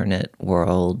 alternate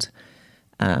world,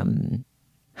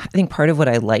 I think part of what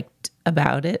I liked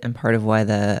about it and part of why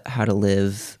the How to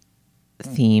Live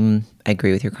theme, I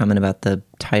agree with your comment about the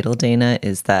title, Dana,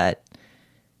 is that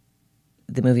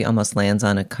the movie almost lands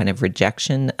on a kind of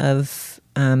rejection of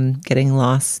getting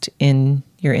lost in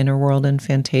your inner world and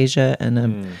Fantasia, and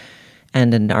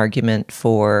an argument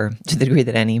for, to the degree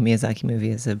that any Miyazaki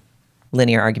movie is a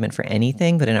linear argument for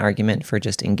anything, but an argument for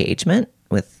just engagement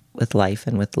with life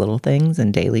and with little things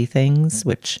and daily things,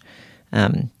 which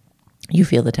you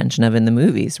feel the tension of in the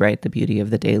movies, right? The beauty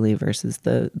of the daily versus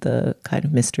the kind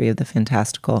of mystery of the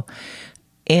fantastical.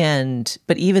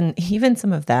 But even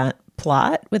some of that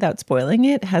plot, without spoiling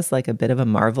it, has like a bit of a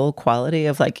Marvel quality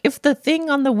of like, if the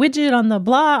thing on the widget on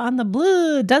the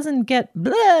blue doesn't get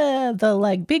blah, the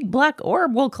like big black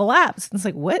orb will collapse. It's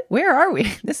like, what? Where are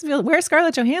we? Where's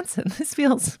Scarlett Johansson? This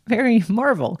feels very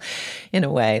Marvel in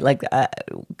a way. Like, am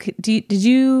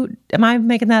I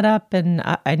making that up? And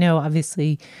I know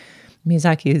obviously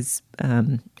Miyazaki is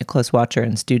a close watcher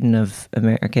and student of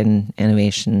American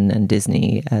animation and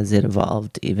Disney as it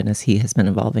evolved, even as he has been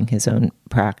evolving his own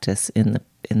practice in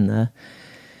the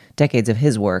decades of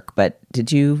his work. But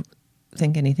did you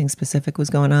think anything specific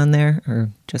was going on there, or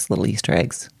just little Easter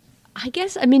eggs? I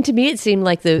guess, to me it seemed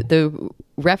like the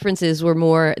references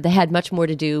were they had much more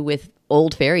to do with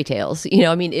old fairy tales.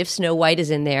 If Snow White is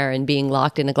in there and being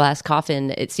locked in a glass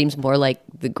coffin, it seems more like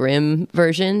the Grimm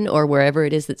version or wherever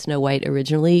it is that Snow White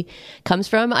originally comes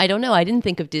from. I don't know. I didn't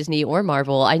think of Disney or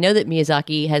Marvel. I know that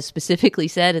Miyazaki has specifically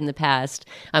said in the past,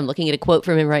 I'm looking at a quote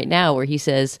from him right now where he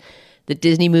says that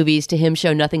Disney movies to him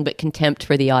show nothing but contempt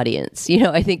for the audience.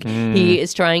 I think he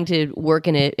is trying to work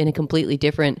in a completely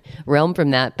different realm from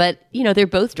that. But, they're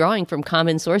both drawing from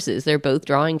common sources. They're both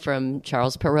drawing from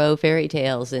Charles Perrault fairy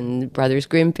tales and Brothers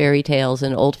Grimm fairy tales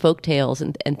and old folk tales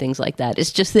and things like that.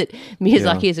 It's just that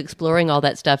Miyazaki is exploring all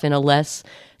that stuff in a less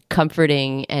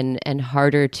comforting and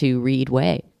harder to read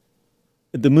way.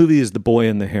 The movie is The Boy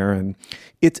and the Heron.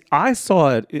 I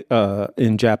saw it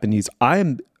in Japanese.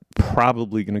 I'm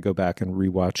probably going to go back and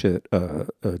rewatch it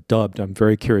dubbed. I'm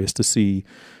very curious to see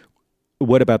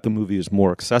what about the movie is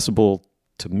more accessible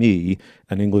to me,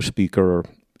 an English speaker,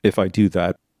 if I do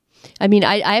that.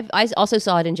 I also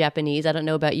saw it in Japanese. I don't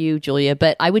know about you, Julia,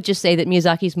 but I would just say that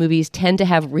Miyazaki's movies tend to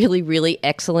have really, really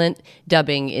excellent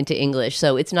dubbing into English.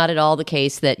 So it's not at all the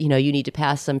case that, you need to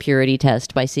pass some purity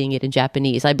test by seeing it in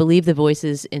Japanese. I believe the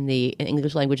voices in the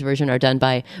English language version are done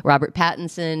by Robert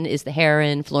Pattinson is the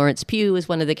Heron, Florence Pugh is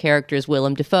one of the characters,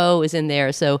 Willem Dafoe is in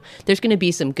there. So there's going to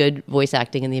be some good voice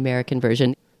acting in the American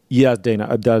version. Yeah,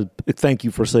 Dana, thank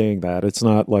you for saying that. It's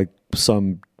not like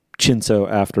some Chinso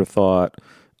afterthought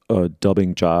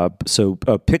dubbing job. So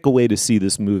pick a way to see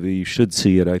this movie. You should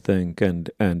see it, I think. And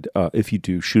if you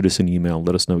do, shoot us an email.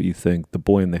 Let us know what you think. The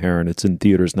Boy and the Heron. It's in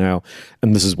theaters now.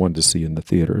 And this is one to see in the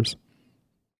theaters.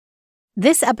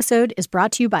 This episode is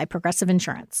brought to you by Progressive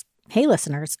Insurance. Hey,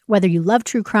 listeners, whether you love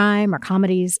true crime or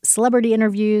comedies, celebrity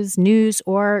interviews, news,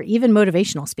 or even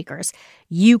motivational speakers,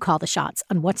 you call the shots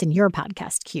on what's in your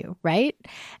podcast queue, right?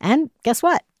 And guess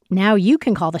what? Now you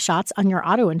can call the shots on your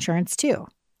auto insurance, too.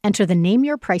 Enter the Name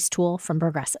Your Price tool from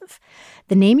Progressive.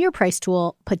 The Name Your Price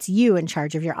tool puts you in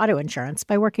charge of your auto insurance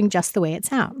by working just the way it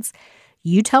sounds.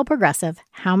 You tell Progressive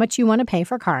how much you want to pay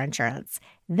for car insurance.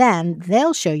 Then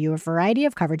they'll show you a variety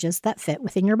of coverages that fit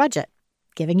within your budget,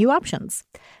 giving you options.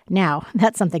 Now,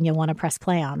 that's something you'll want to press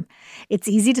play on. It's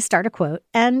easy to start a quote,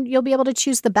 and you'll be able to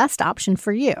choose the best option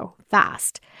for you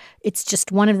fast. It's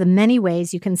just one of the many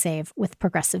ways you can save with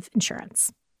Progressive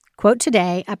Insurance. Quote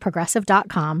today at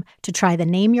Progressive.com to try the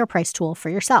Name Your Price tool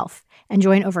for yourself and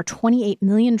join over 28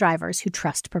 million drivers who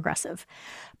trust Progressive.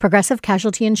 Progressive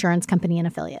Casualty Insurance Company and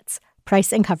Affiliates.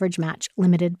 Price and coverage match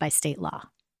limited by state law.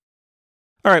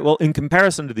 All right, well, in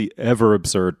comparison to the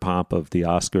ever-absurd pomp of the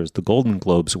Oscars, the Golden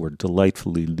Globes were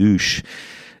delightfully louche.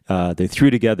 They threw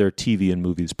together TV and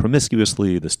movies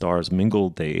promiscuously. The stars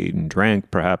mingled, they ate and drank.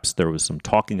 Perhaps there was some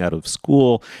talking out of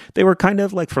school. They were kind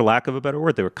of like, for lack of a better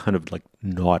word, they were kind of like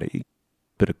naughty.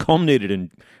 But it culminated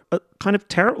in a kind of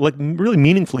like really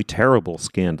meaningfully terrible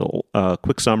scandal.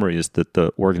 Quick summary is that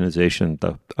the organization,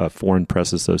 the Foreign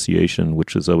Press Association,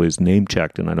 which is always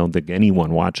name-checked, and I don't think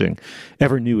anyone watching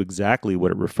ever knew exactly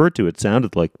what it referred to. It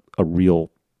sounded like a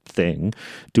real thing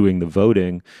doing the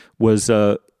voting, was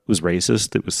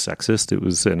racist, it was sexist,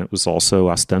 and it was also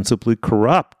ostensibly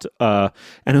corrupt. And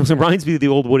it reminds me of the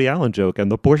old Woody Allen joke,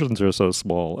 and the portions are so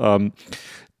small.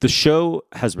 The show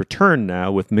has returned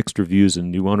now with mixed reviews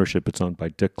and new ownership. It's owned by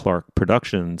Dick Clark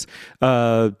Productions.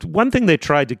 One thing they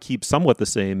tried to keep somewhat the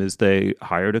same is they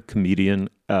hired a comedian,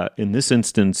 in this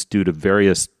instance due to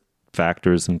various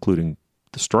factors, including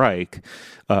the strike,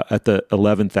 at the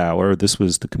 11th hour. This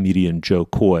was the comedian Joe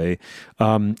Coy,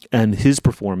 and his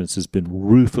performance has been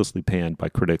ruthlessly panned by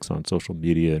critics on social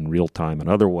media in real time and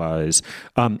otherwise.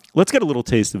 Let's get a little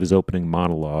taste of his opening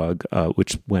monologue,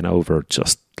 which went over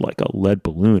just like a lead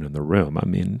balloon in the room. I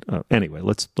mean, anyway,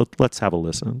 let's have a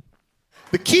listen.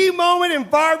 The key moment in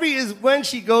Barbie is when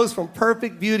she goes from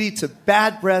perfect beauty to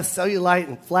bad breath, cellulite,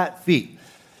 and flat feet.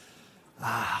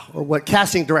 Or what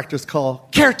casting directors call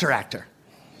character actor.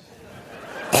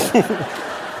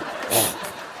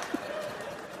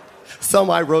 Some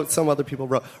I wrote, some other people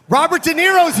wrote. Robert De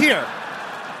Niro's here.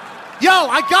 Yo,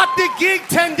 I got the gig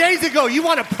 10 days ago. You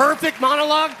want a perfect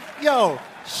monologue? Yo,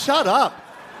 shut up.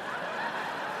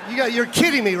 You're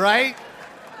kidding me, right?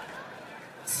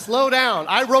 Slow down.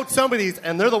 I wrote some of these,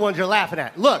 and they're the ones you're laughing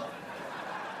at. Look.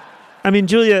 I mean,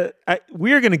 Julia,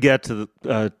 we're going to get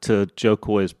to Joe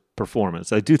Coy's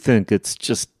performance. I do think it's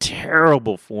just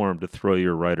terrible form to throw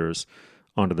your writers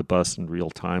onto the bus in real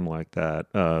time like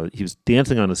that. He was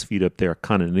dancing on his feet up there,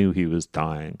 kind of knew he was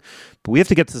dying. But we have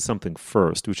to get to something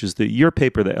first, which is that your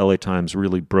paper, the LA Times,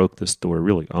 really broke the story,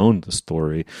 really owned the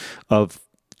story of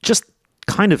just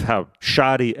kind of how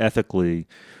shoddy ethically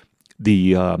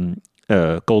the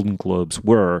Golden Globes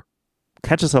were.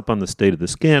 Catch us up on the state of the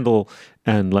scandal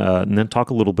and then talk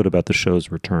a little bit about the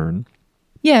show's return.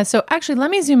 Yeah, so actually, let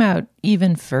me zoom out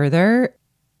even further.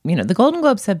 You know, the Golden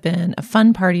Globes have been a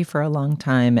fun party for a long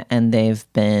time, and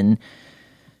they've been,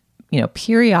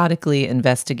 periodically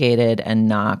investigated and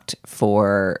knocked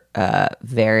for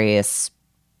various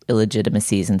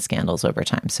illegitimacies and scandals over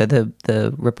time. So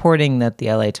the reporting that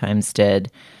the LA Times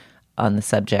did on the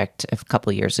subject a couple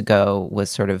of years ago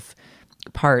was sort of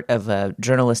part of a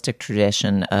journalistic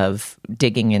tradition of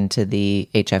digging into the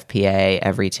HFPA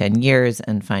every 10 years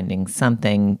and finding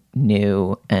something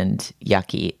new and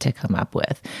yucky to come up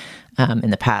with.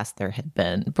 In the past, there had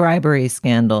been bribery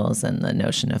scandals and the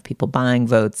notion of people buying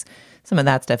votes. Some of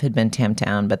that stuff had been tamped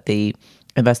down, but the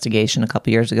investigation a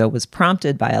couple years ago was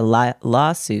prompted by a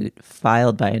lawsuit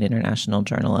filed by an international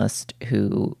journalist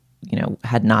who,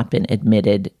 had not been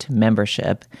admitted to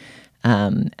membership.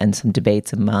 And some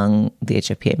debates among the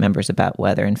HFPA members about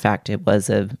whether, in fact, it was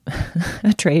a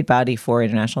trade body for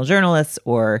international journalists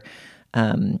or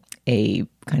a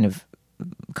kind of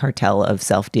cartel of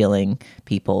self-dealing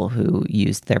people who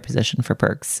used their position for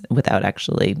perks without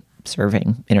actually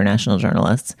serving international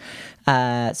journalists.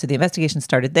 So the investigation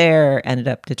started there, ended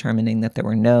up determining that there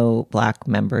were no Black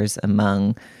members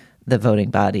among the voting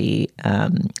body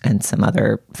and some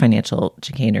other financial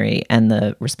chicanery. And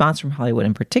the response from Hollywood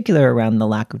in particular around the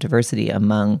lack of diversity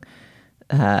among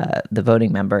the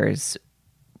voting members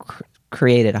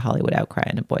created a Hollywood outcry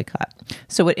and a boycott.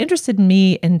 So what interested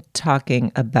me in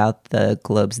talking about the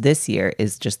Globes this year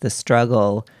is just the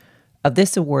struggle of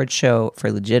this award show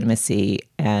for legitimacy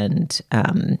and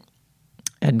kind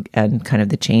of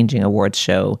the changing awards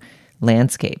show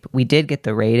landscape. We did get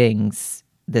the ratings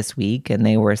this week, and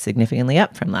they were significantly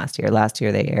up from last year. Last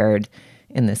year, they aired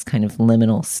in this kind of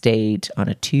liminal state on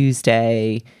a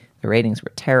Tuesday. The ratings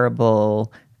were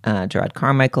terrible. Gerard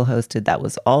Carmichael hosted. That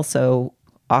was also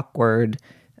awkward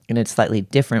in a slightly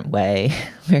different way,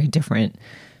 very different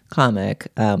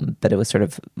comic, but it was sort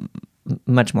of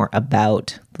much more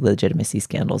about the legitimacy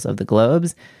scandals of the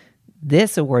Globes.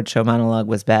 This award show monologue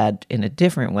was bad in a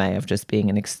different way of just being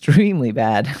an extremely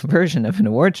bad version of an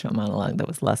award show monologue that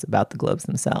was less about the Globes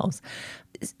themselves.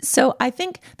 So I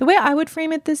think the way I would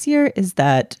frame it this year is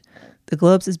that the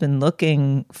Globes has been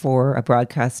looking for a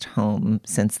broadcast home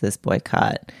since this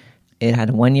boycott. It had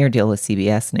a 1-year deal with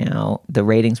CBS now. The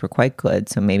ratings were quite good,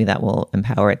 so maybe that will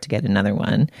empower it to get another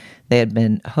one. They had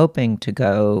been hoping to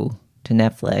go to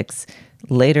Netflix.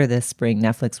 Later this spring,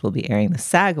 Netflix will be airing the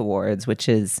SAG Awards, which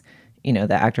is you know,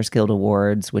 the Actors Guild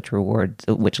Awards, which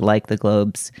like the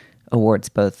Globes, awards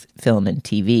both film and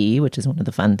TV, which is one of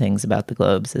the fun things about the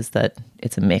Globes, is that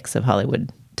it's a mix of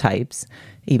Hollywood types,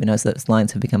 even as those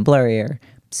lines have become blurrier.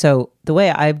 So the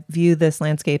way I view this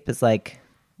landscape is like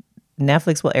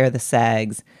Netflix will air the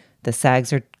SAGs. The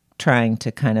SAGs are trying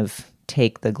to kind of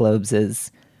take the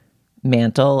Globes'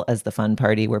 mantle as the fun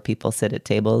party where people sit at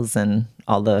tables and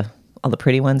all the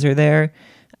pretty ones are there.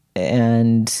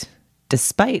 And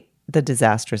despite the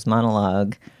disastrous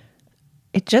monologue,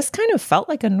 it just kind of felt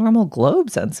like a normal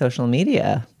Globes on social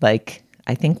media. Like,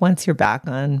 I think once you're back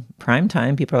on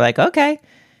primetime, people are like, okay,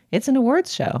 it's an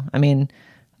awards show. I mean,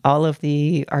 all of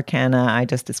the arcana I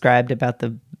just described about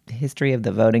the history of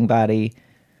the voting body,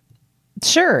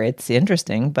 sure, it's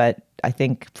interesting, but I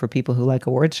think for people who like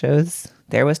award shows,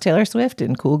 there was Taylor Swift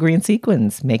in cool green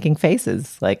sequins making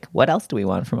faces. Like, what else do we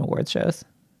want from award shows?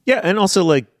 Yeah, and also,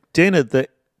 like, Dana, the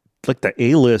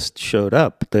A-list showed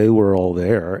up. They were all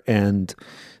there, and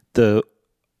the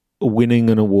winning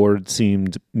an award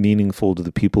seemed meaningful to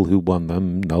the people who won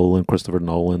them. Christopher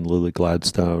Nolan, Lily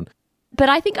Gladstone. But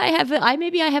I think I have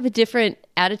a different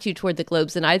attitude toward the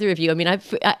Globes than either of you. I mean,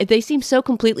 they seem so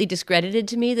completely discredited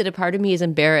to me that a part of me is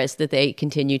embarrassed that they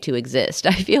continue to exist.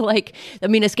 I feel like, I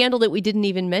mean, a scandal that we didn't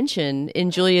even mention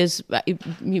in Julia's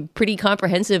pretty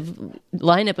comprehensive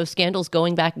lineup of scandals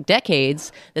going back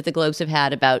decades that the Globes have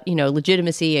had about, you know,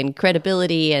 legitimacy and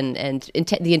credibility and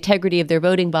the integrity of their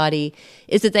voting body,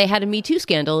 is that they had a Me Too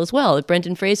scandal as well.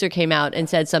 Brendan Fraser came out and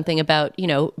said something about, you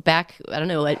know, back, I don't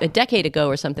know, a decade ago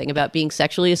or something, about being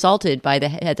sexually assaulted by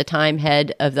at the time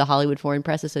head of the Hollywood Foreign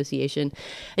Press Association.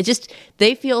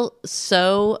 They feel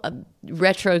so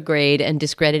retrograde and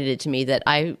discredited to me that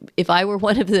if I were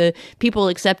one of the people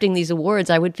accepting these awards,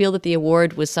 I would feel that the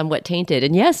award was somewhat tainted.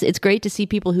 And yes, it's great to see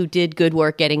people who did good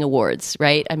work getting awards,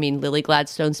 right? I mean, Lily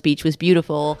Gladstone's speech was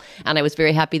beautiful, and I was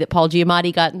very happy that Paul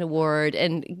Giamatti got an award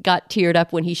and got teared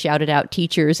up when he shouted out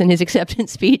teachers in his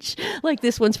acceptance speech. Like,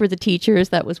 this one's for the teachers.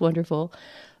 That was wonderful.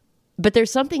 But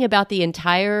there's something about the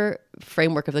entire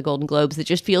framework of the Golden Globes that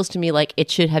just feels to me like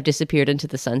it should have disappeared into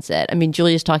the sunset. I mean,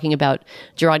 Julia's talking about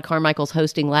Gerard Carmichael's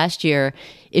hosting last year.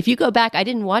 If you go back, I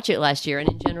didn't watch it last year, and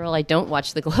in general, I don't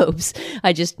watch the Globes.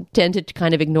 I just tend to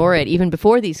kind of ignore it, even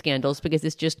before these scandals, because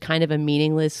it's just kind of a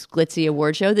meaningless, glitzy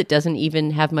award show that doesn't even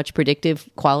have much predictive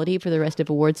quality for the rest of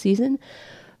award season.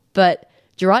 But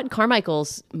Gerard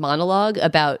Carmichael's monologue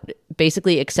about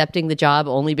basically accepting the job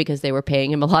only because they were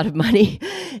paying him a lot of money,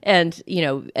 and, you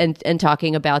know, and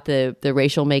talking about the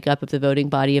racial makeup of the voting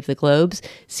body of the Globes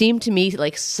seemed to me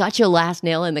like such a last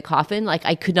nail in the coffin. Like,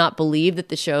 I could not believe that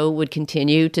the show would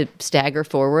continue to stagger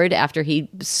forward after he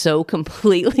so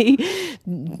completely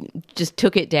just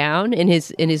took it down in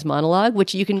his monologue,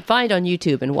 which you can find on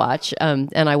YouTube and watch. And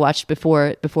I watched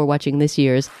before watching this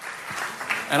year's.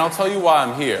 And I'll tell you why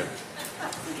I'm here.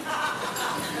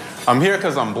 I'm here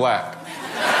because I'm black.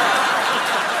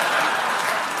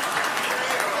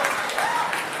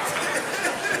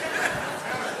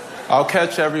 I'll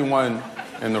catch everyone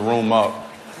in the room up.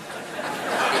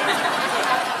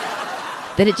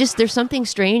 That there's something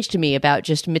strange to me about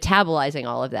just metabolizing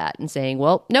all of that and saying,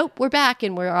 well, nope, we're back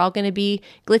and we're all going to be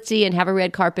glitzy and have a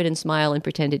red carpet and smile and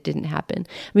pretend it didn't happen.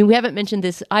 I mean, we haven't mentioned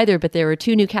this either, but there were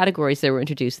 2 new categories that were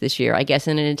introduced this year, I guess,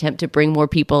 in an attempt to bring more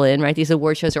people in, right? These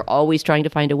award shows are always trying to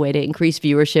find a way to increase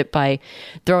viewership by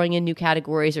throwing in new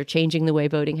categories or changing the way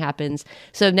voting happens.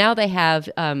 So now they have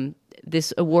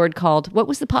this award called, what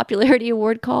was the popularity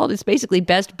award called? It's basically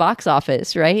Best Box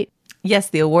Office, right?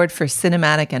 Yes, the award for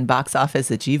cinematic and box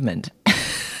office achievement.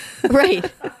 Right.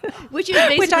 Which is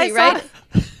basically, right?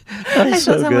 I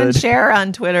saw someone share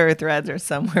on Twitter or Threads or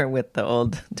somewhere with the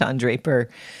old Don Draper,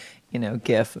 you know,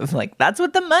 gif of like, that's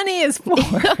what the money is for.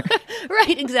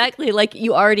 Right, exactly. Like,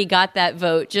 you already got that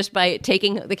vote just by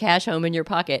taking the cash home in your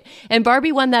pocket. And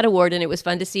Barbie won that award, and it was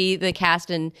fun to see the cast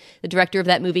and the director of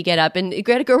that movie get up. And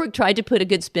Greta Gerwig tried to put a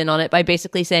good spin on it by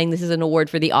basically saying this is an award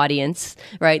for the audience,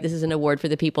 right? This is an award for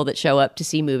the people that show up to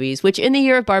see movies, which in the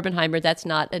year of Barbenheimer, that's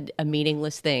not a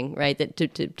meaningless thing, right? That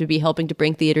to be helping to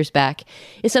bring theaters back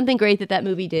is something great that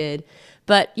movie did.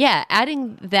 But yeah,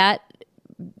 adding that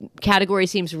category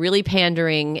seems really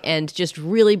pandering and just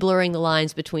really blurring the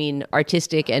lines between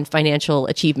artistic and financial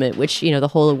achievement, which, you know, the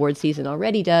whole award season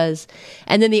already does.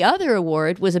 And then the other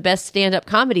award was a Best Stand-Up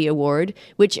Comedy Award,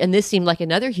 which, and this seemed like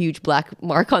another huge black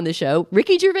mark on the show,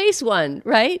 Ricky Gervais won,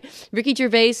 right? Ricky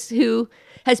Gervais, who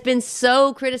has been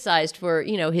so criticized for,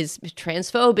 you know, his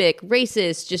transphobic,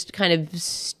 racist, just kind of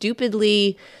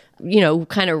stupidly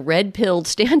kind of red-pilled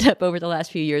stand-up over the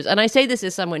last few years. And I say this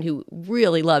as someone who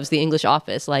really loves The English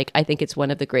Office. Like, I think it's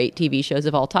one of the great TV shows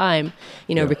of all time,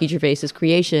 Ricky Gervais's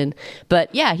creation.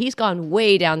 But yeah, he's gone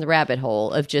way down the rabbit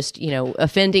hole of just,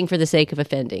 offending for the sake of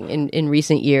offending in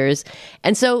recent years.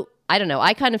 And so, I don't know.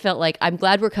 I kind of felt like I'm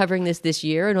glad we're covering this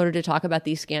year in order to talk about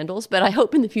these scandals, but I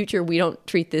hope in the future we don't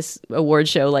treat this award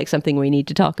show like something we need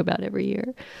to talk about every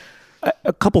year.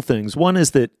 A couple things. One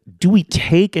is that, do we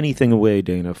take anything away,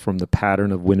 Dana, from the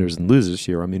pattern of winners and losers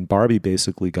here? I mean, Barbie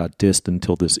basically got dissed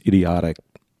until this idiotic,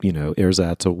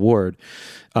 ersatz award.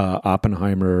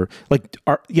 Oppenheimer,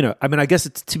 I guess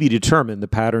it's to be determined. The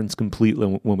pattern's completely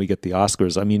when we get the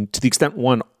Oscars. I mean, to the extent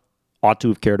one ought to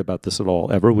have cared about this at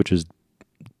all ever, which is,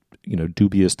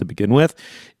 dubious to begin with,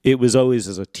 it was always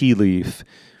as a tea leaf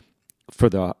for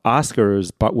the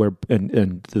Oscars, but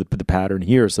the pattern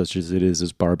here, such as it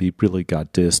is Barbie really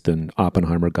got dissed and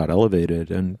Oppenheimer got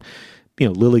elevated, and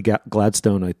Lily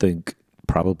Gladstone, I think,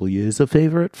 probably is a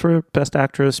favorite for Best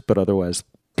Actress, but otherwise,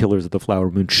 Killers of the Flower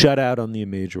Moon shut out on the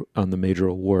major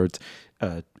awards.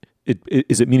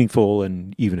 Is it meaningful?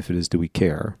 And even if it is, do we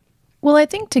care? Well, I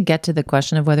think to get to the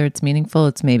question of whether it's meaningful,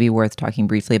 it's maybe worth talking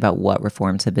briefly about what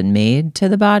reforms have been made to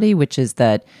the body, which is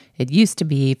that it used to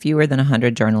be fewer than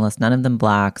 100 journalists, none of them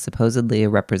Black, supposedly a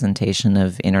representation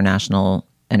of international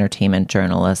entertainment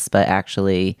journalists, but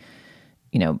actually,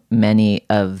 many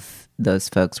of those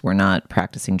folks were not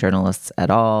practicing journalists at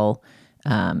all,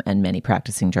 and many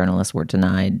practicing journalists were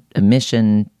denied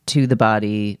admission to the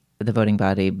body, the voting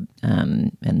body,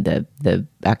 and the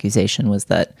accusation was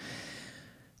that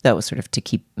was sort of to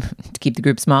keep the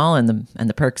group small and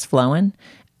the perks flowing.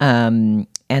 And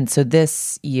so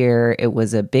this year it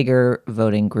was a bigger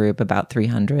voting group, about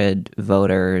 300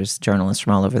 voters, journalists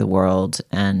from all over the world,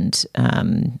 and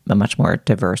a much more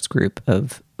diverse group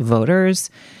of voters.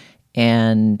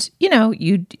 And,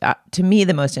 to me,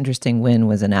 the most interesting win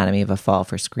was Anatomy of a Fall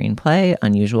for screenplay.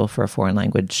 Unusual for a foreign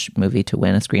language movie to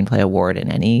win a screenplay award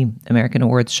in any American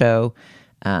awards show.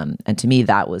 And to me,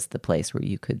 that was the place where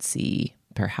you could see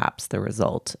perhaps the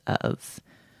result of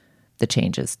the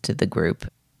changes to the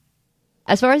group.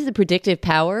 As far as the predictive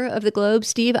power of the Globe,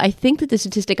 Steve, I think that the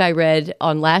statistic I read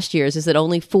on last year's is that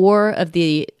only 4 of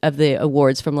the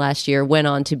awards from last year went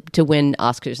on to win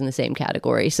Oscars in the same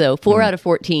category. So 4 out of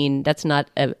 14, that's not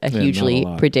a hugely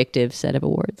predictive set of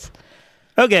awards.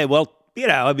 Okay, well,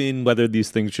 whether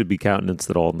these things should be countenanced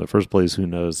at all in the first place, who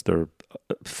knows? They're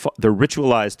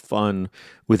ritualized fun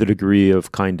with a degree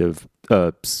of kind of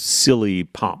silly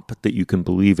pomp that you can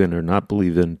believe in or not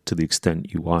believe in to the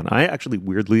extent you want. I actually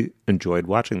weirdly enjoyed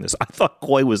watching this. I thought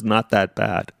Koi was not that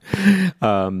bad.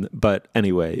 But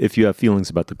anyway, if you have feelings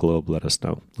about the Globe, let us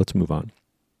know. Let's move on.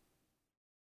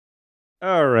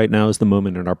 All right, now is the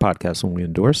moment in our podcast when we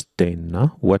endorse.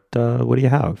 Dana, what do you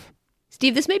have?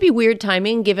 Steve, this may be weird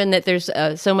timing given that there's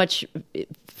so much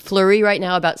flurry right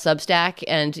now about Substack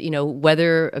and,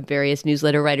 whether various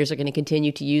newsletter writers are going to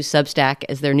continue to use Substack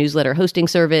as their newsletter hosting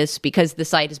service because the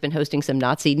site has been hosting some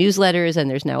Nazi newsletters and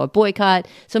there's now a boycott.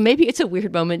 So maybe it's a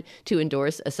weird moment to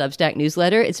endorse a Substack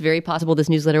newsletter. It's very possible this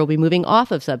newsletter will be moving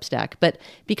off of Substack. But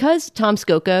because Tom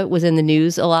Scocca was in the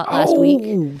news a lot last week,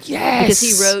 because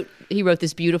he wrote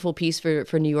this beautiful piece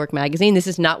for New York Magazine. This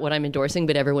is not what I'm endorsing,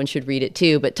 but everyone should read it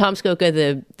too. But Tom Scocca,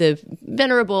 the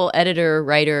venerable editor,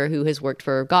 writer who has worked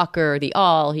for Gawker, The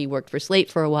Awl, he worked for Slate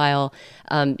for a while.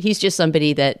 He's just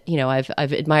somebody that,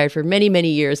 I've admired for many, many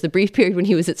years. The brief period when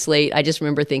he was at Slate, I just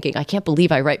remember thinking, I can't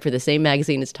believe I write for the same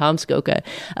magazine as Tom Scocca.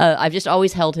 I've just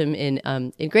always held him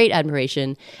in great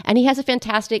admiration. And he has a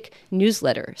fantastic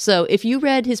newsletter. So if you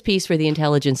read his piece for The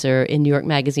Intelligencer in New York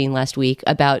Magazine last week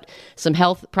about some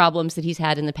health problems that he's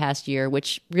had in the past year,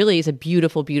 which really is a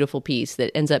beautiful, beautiful piece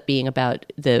that ends up being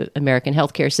about the American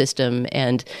healthcare system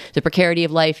and the precarity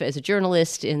of life as a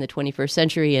journalist in the 21st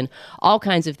century and all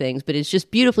kinds of things, but it's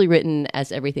just beautifully written,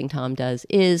 as everything Tom does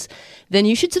is, then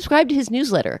you should subscribe to his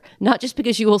newsletter, not just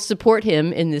because you will support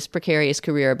him in this precarious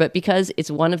career, but because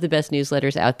it's one of the best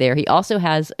newsletters out there. He also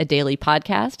has a daily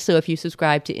podcast, so if you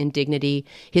subscribe to Indignity,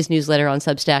 his newsletter on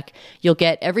Substack, you'll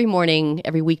get every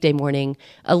weekday morning,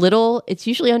 it's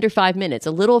usually under 5 minutes,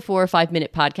 a little 4 or 5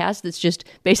 minute podcast that's just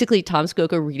basically Tom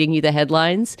Scocca reading you the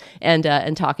headlines and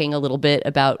talking a little bit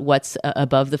about what's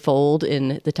above the fold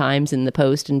in the Times and the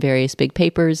Post and various big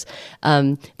papers.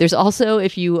 There's also,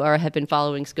 if you have been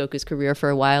following Scocca's career for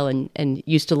a while and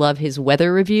used to love his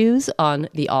weather reviews on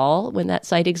The Awl when that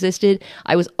site existed,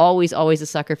 I was always a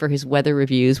sucker for his weather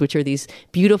reviews, which are these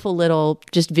beautiful little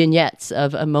just vignettes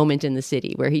of a moment in the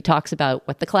city where he talks about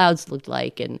what the clouds looked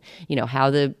like and how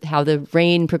the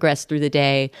rain progress through the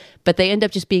day, but they end up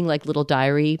just being like little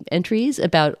diary entries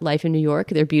about life in New York.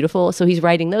 They're beautiful. So he's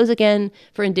writing those again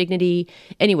for Indignity.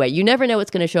 Anyway, you never know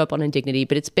what's going to show up on Indignity,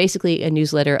 but it's basically a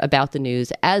newsletter about the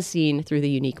news as seen through the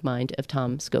unique mind of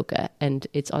Tom Scoca, and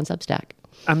it's on Substack.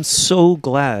 I'm so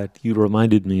glad you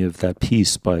reminded me of that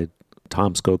piece by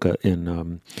Tom Scoca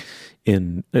in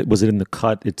was it in The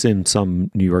Cut? It's in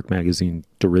some New York magazine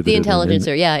derivative. The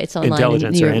Intelligencer, yeah, it's online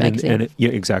in New York Magazine. Yeah,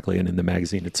 exactly, and in the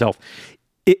magazine itself.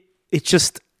 It's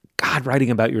just, God,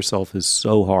 writing about yourself is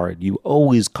so hard. You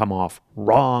always come off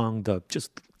wrong,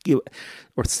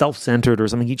 or self-centered or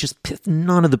something. He just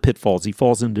none of the pitfalls. He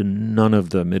falls into none of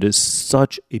them. It is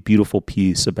such a beautiful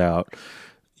piece about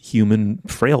human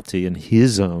frailty and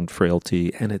his own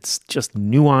frailty, and it's just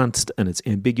nuanced and it's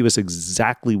ambiguous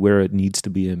exactly where it needs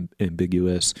to be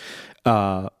ambiguous.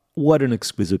 What an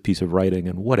exquisite piece of writing,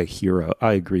 and what a hero.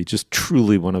 I agree, just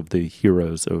truly one of the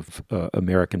heroes of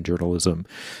American journalism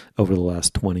over the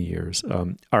last 20 years.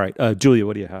 All right, Julia,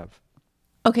 what do you have?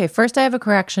 Okay, first I have a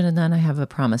correction and then I have a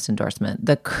promised endorsement.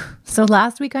 So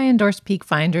last week I endorsed Peak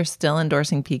Finder, still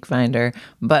endorsing Peak Finder,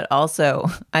 but also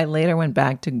I later went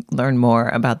back to learn more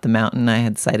about the mountain I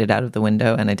had sighted out of the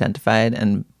window and identified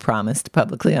and promised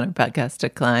publicly on our podcast to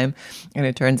climb. And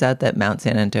it turns out that Mount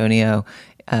San Antonio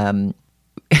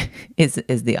is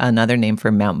the another name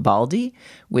for Mount Baldy,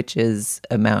 which is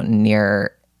a mountain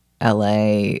near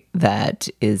LA that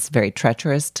is very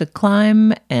treacherous to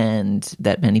climb and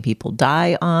that many people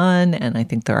die on. And I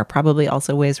think there are probably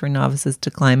also ways for novices to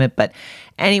climb it. But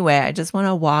anyway, I just want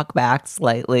to walk back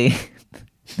slightly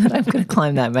that I'm going to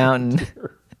climb that mountain.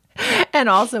 And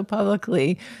also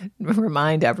publicly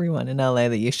remind everyone in LA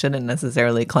that you shouldn't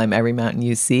necessarily climb every mountain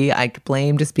you see. I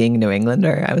blame just being a New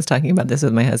Englander. I was talking about this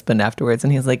with my husband afterwards,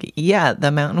 and he was like, yeah, the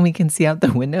mountain we can see out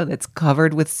the window that's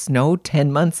covered with snow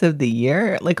 10 months of the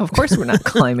year. Like, of course we're not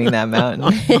climbing that mountain.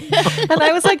 And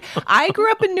I was like, I grew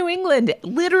up in New England.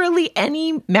 Literally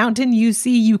any mountain you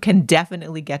see, you can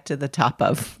definitely get to the top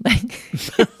of. Like,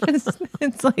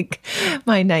 it's like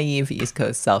my naive East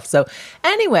Coast self. So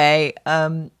anyway,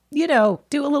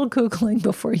 do a little Googling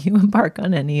before you embark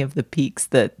on any of the peaks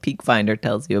that Peak Finder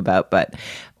tells you about. But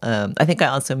I think I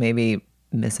also maybe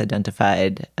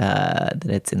misidentified that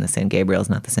it's in the San Gabriels,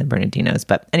 not the San Bernardinos.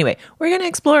 But anyway, we're going to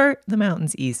explore the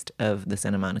mountains east of the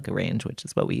Santa Monica Range, which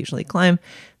is what we usually climb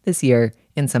this year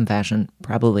in some fashion,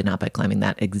 probably not by climbing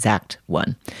that exact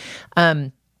one.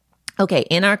 Okay,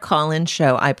 in our call-in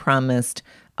show, I promised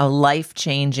a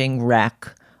life-changing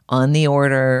wreck on the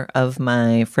order of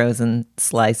my frozen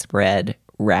sliced bread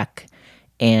wreck.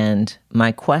 And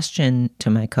my question to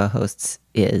my co-hosts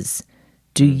is,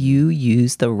 do you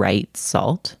use the right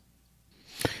salt?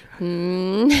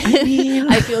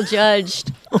 I feel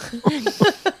judged.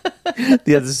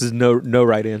 Yeah, this is no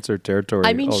right answer territory.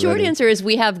 I mean, already. Short answer is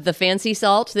we have the fancy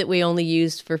salt that we only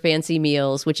use for fancy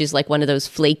meals, which is like one of those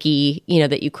flaky,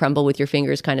 that you crumble with your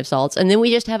fingers kind of salts. And then we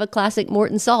just have a classic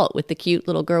Morton salt with the cute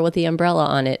little girl with the umbrella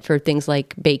on it for things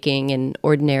like baking and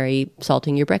ordinary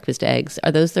salting your breakfast eggs.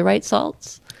 Are those the right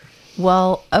salts?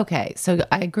 Well, okay. So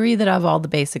I agree that of all the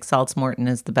basic salts, Morton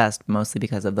is the best, mostly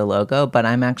because of the logo, but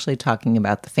I'm actually talking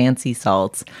about the fancy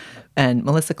salts. And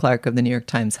Melissa Clark of the New York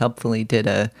Times helpfully did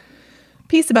a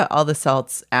piece about all the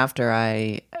salts after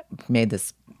I made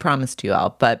this promise to you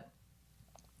all. But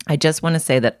I just want to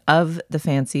say that of the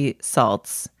fancy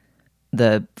salts,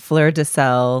 the Fleur de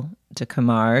Sel de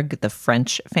Camargue, the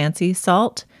French fancy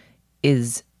salt,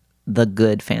 is the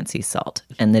good fancy salt.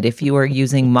 And that if you are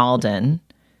using Malden,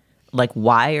 like,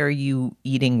 why are you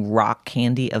eating rock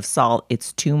candy of salt?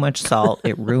 It's too much salt.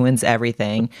 It ruins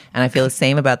everything. And I feel the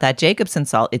same about that Jacobson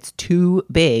salt. It's too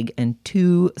big and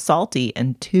too salty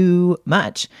and too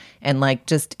much. And like,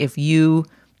 just if you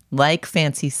like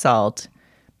fancy salt,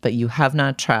 but you have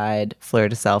not tried Fleur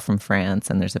de Sel from France,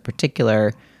 and there's a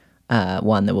particular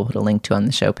one that we'll put a link to on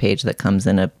the show page that comes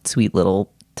in a sweet little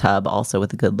tub, also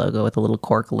with a good logo with a little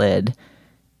cork lid.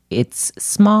 It's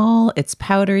small, it's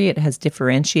powdery, it has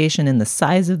differentiation in the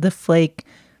size of the flake.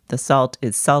 The salt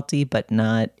is salty, but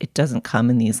it doesn't come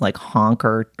in these like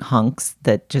hunks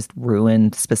that just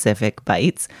ruin specific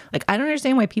bites. Like, I don't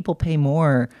understand why people pay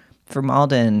more for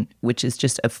Malden, which is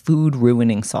just a food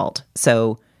ruining salt.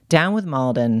 So down with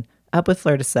Malden, up with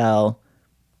Fleur de Sel,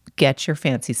 get your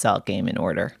fancy salt game in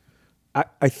order.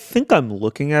 I think I'm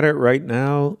looking at it right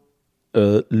now.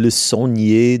 Le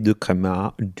Saunier du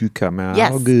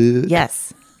Camargue.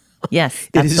 Yes, that's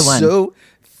it is the one. So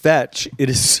fetch. It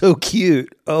is so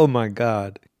cute. Oh my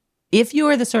God. If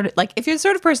you're the sort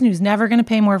of person who's never going to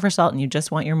pay more for salt and you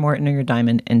just want your Morton or your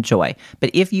Diamond, enjoy. But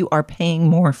if you are paying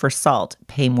more for salt,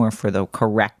 pay more for the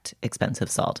correct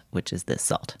expensive salt, which is this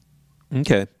salt.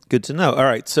 Okay, good to know. All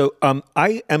right, so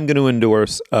I am going to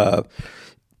endorse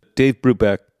Dave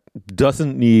Brubeck.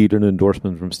 Doesn't need an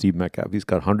endorsement from Steve Metcalf. He's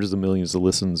got hundreds of millions of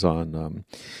listens on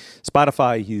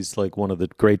Spotify. He's like one of the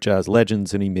great jazz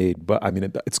legends, and he made, but I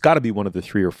mean, it's got to be one of the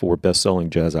 3 or 4 best-selling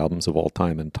jazz albums of all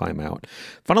time and Time Out.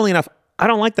 Funnily enough, I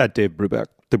don't like that Dave Brubeck,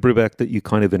 the Brubeck that you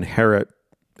kind of inherit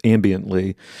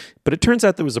ambiently, but it turns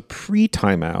out there was a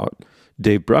pre-Time Out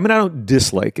Dave Brubeck. I mean, I don't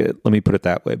dislike it, let me put it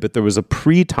that way, but there was a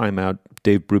pre-Time Out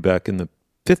Dave Brubeck in the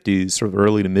 50s, sort of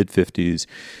early to mid-50s,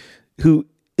 who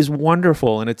is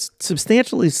wonderful, and it's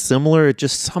substantially similar. It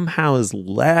just somehow is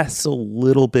less a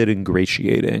little bit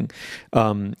ingratiating.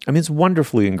 I mean, it's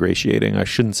wonderfully ingratiating. I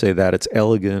shouldn't say that. It's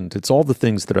elegant. It's all the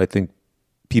things that I think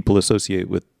people associate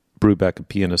with Brubeck, a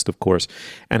pianist, of course,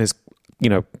 and his,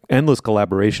 endless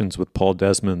collaborations with Paul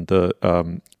Desmond, the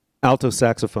alto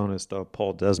saxophonist,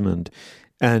 Paul Desmond.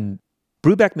 And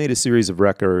Brubeck made a series of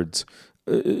records,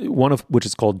 one of which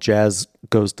is called Jazz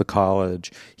Goes to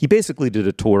College. He basically did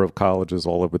a tour of colleges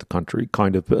all over the country,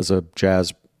 kind of as a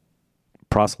jazz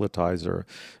proselytizer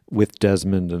with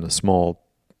Desmond and a small,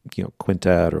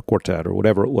 quintet or quartet or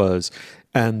whatever it was.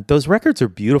 And those records are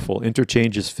beautiful.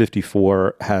 Interchanges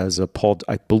 54 has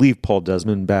I believe Paul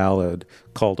Desmond ballad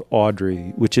called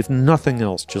Audrey, which if nothing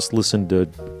else, just listen to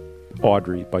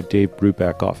Audrey by Dave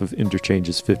Brubeck off of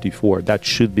Interchanges 54. That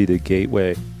should be the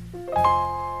gateway.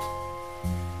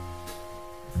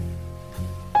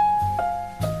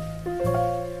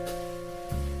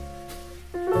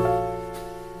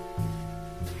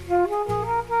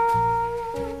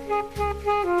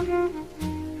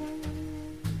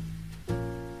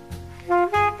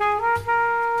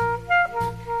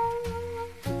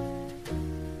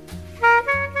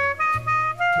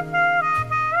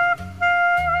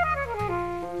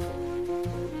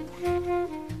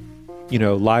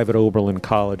 Live at Oberlin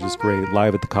College is great.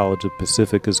 Live at the College of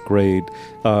Pacific is great.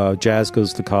 Jazz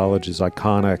Goes to College is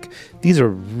iconic. These are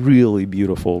really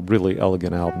beautiful, really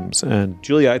elegant albums. And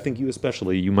Julia, I think you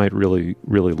especially, you might really,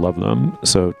 really love them.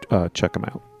 So check them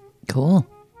out. Cool.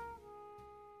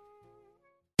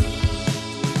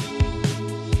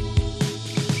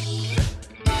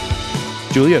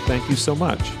 Julia, thank you so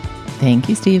much. Thank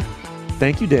you, Steve.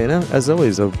 Thank you, Dana. As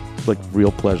always, a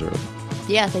real pleasure.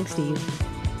 Yeah, thanks, Steve.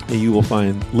 You will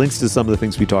find links to some of the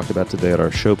things we talked about today at our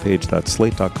show page,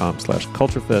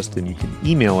 slate.com/culturefest, and you can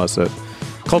email us at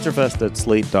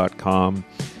culturefest@slate.com.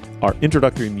 Our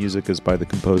introductory music is by the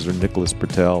composer Nicholas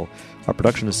Bertel. Our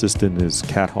production assistant is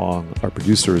Kat Hong. Our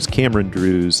producer is Cameron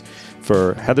Drews.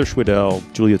 For Heather Schwedel,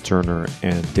 Julia Turner,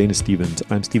 and Dana Stevens,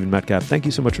 I'm Stephen Metcalf. Thank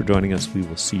you so much for joining us. We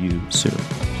will see you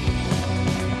soon.